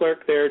the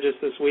clerk there just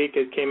this week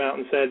came out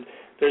and said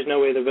there's no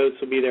way the votes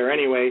will be there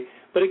anyway.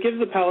 But it gives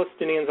the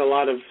Palestinians a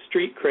lot of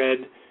street cred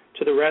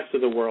to the rest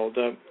of the world.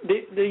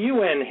 The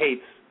UN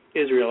hates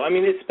Israel. I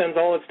mean, it spends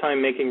all its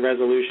time making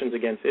resolutions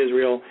against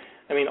Israel.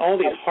 I mean, all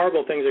these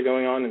horrible things are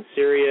going on in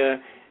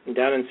Syria and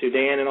down in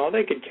Sudan and all.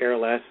 They could care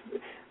less.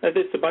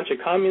 It's a bunch of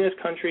communist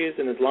countries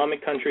and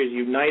Islamic countries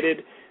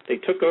united. They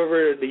took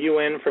over the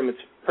UN from its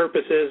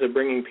purposes of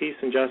bringing peace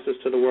and justice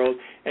to the world,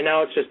 and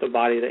now it's just a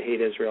body that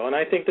hates Israel. And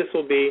I think this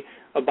will be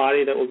a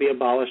body that will be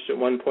abolished at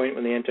one point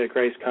when the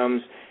Antichrist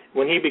comes,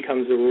 when he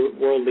becomes the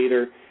world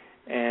leader.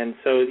 And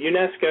so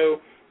UNESCO,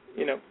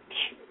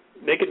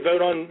 they could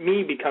vote on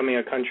me becoming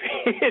a country.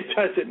 It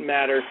doesn't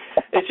matter.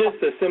 It's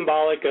just a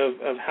symbolic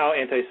of how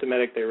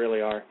anti-Semitic they really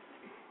are.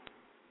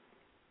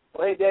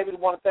 Well, hey, David, I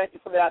want to thank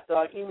you for that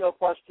email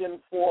question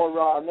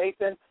for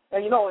Nathan.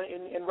 And,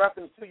 in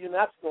reference to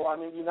UNESCO, I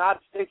mean, the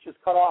United States just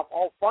cut off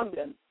all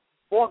funding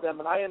for them,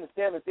 and I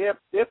understand that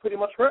they're pretty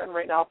much hurting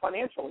right now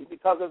financially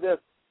because of this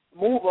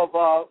move of,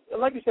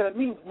 like you said, it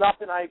means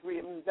nothing, I agree.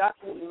 It means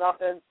absolutely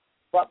nothing.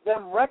 But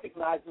them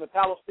recognizing the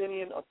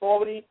Palestinian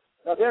Authority,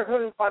 they're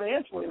hurting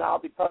financially now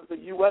because the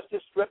U.S.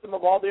 just stripped them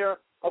of all their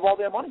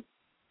money.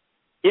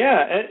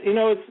 Yeah,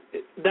 it's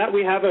that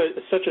we have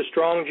such a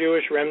strong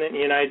Jewish remnant in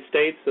the United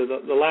States. So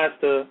the last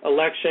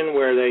election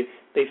where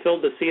they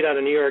filled the seat out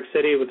of New York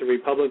City with a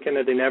Republican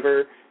that they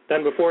never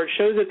done before, it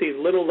shows that these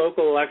little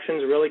local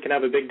elections really can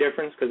have a big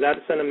difference, because that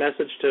sent a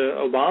message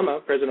to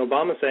President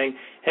Obama, saying,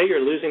 hey,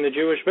 you're losing the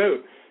Jewish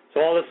vote.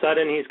 So all of a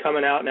sudden he's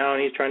coming out now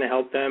and he's trying to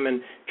help them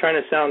and trying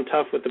to sound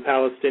tough with the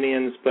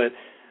Palestinians. But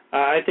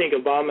I think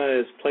Obama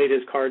has played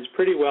his cards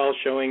pretty well,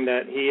 showing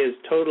that he is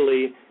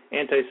totally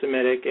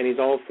anti-Semitic, and he's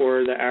all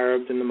for the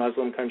Arabs and the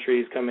Muslim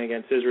countries coming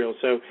against Israel.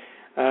 So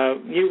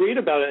you read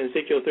about it in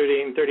Ezekiel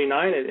 38 and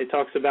 39. It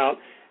talks about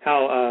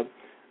how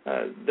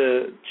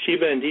the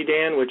Sheba and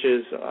Dedan, which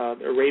is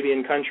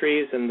Arabian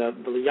countries, and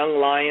the young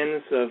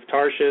lions of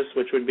Tarshish,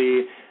 which would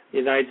be the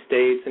United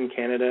States and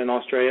Canada and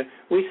Australia,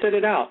 we sit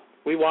it out.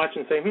 We watch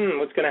and say,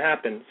 what's going to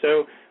happen?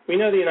 So we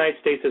know the United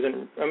States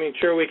isn't,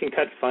 sure, we can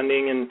cut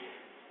funding and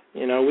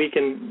we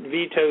can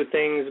veto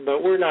things,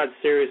 but we're not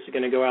seriously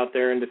going to go out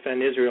there and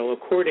defend Israel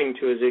according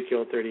to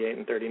Ezekiel 38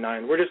 and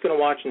 39. We're just going to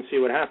watch and see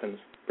what happens,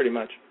 pretty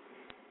much.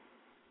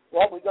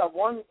 Well, we got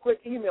one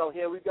quick email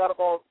here. We've got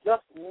about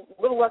just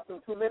a little less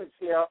than 2 minutes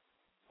here.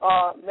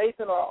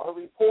 Nathan, a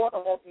report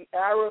about the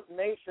Arab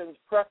nations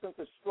pressing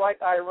to strike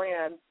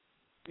Iran.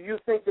 Do you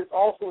think this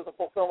also is a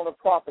fulfillment of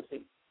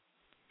prophecy?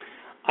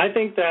 I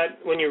think that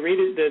when you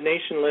read the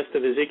nation list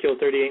of Ezekiel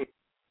 38,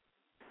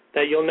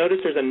 that you'll notice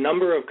there's a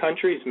number of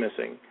countries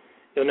missing.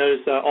 You'll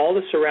notice all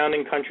the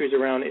surrounding countries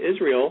around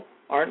Israel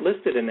aren't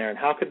listed in there. And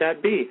how could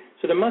that be?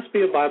 So there must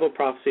be a Bible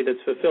prophecy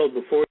that's fulfilled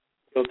before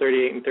Ezekiel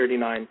 38 and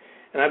 39.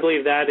 And I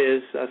believe that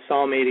is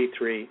Psalm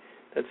 83,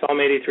 that Psalm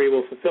 83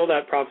 will fulfill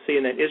that prophecy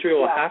and that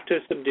Israel will have to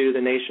subdue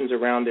the nations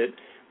around it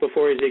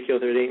before Ezekiel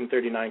 38 and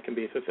 39 can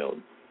be fulfilled.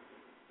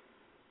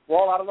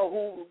 Well, I don't know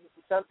who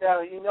sent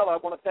that email. I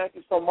want to thank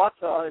you so much.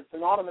 It's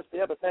anonymous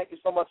there, but thank you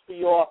so much for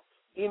your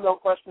email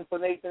question for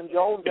Nathan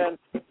Jones. And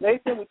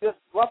Nathan, we just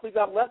roughly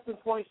got less than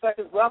 20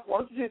 seconds left.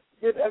 Why don't you just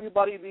give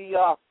everybody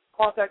the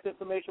contact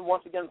information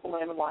once again for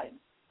Lamb and Lion.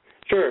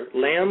 Sure,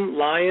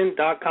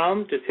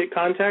 lamblion.com. Just hit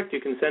contact. You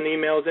can send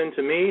emails in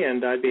to me,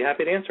 and I'd be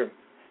happy to answer them.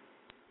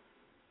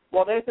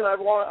 Well, Nathan, I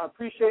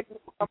appreciate you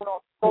for coming on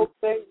the show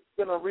today. It's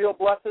been a real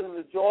blessing and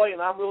a joy,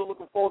 and I'm really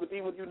looking forward to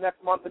being with you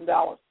next month in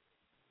Dallas.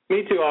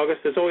 Me too,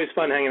 August. It's always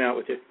fun hanging out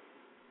with you.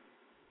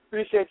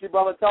 Appreciate you,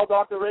 brother. Tell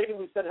Dr. Reagan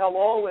we said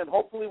hello, and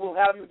hopefully we'll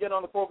have you again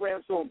on the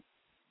program soon.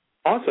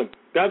 Awesome.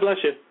 God bless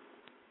you.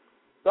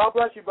 God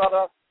bless you,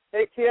 brother.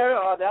 Take care.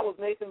 That was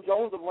Nathan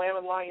Jones of Lamb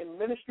and Lion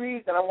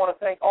Ministries, and I want to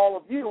thank all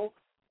of you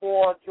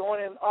for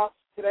joining us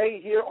today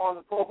here on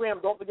the program.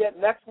 Don't forget,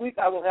 next week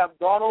I will have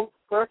Donald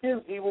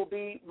Perkins. He will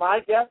be my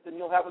guest, and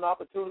you'll have an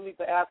opportunity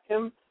to ask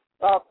him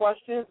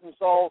questions. And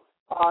so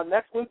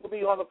next week we'll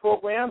be on the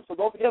program. So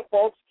don't forget,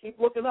 folks, keep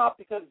looking up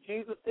because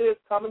Jesus is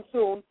coming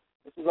soon.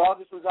 This is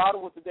August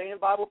Rosado with the Day in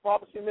Bible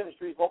Prophecy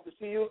Ministries. Hope to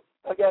see you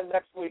again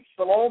next week.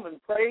 Shalom,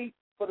 and pray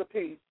for the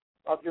peace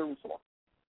of Jerusalem.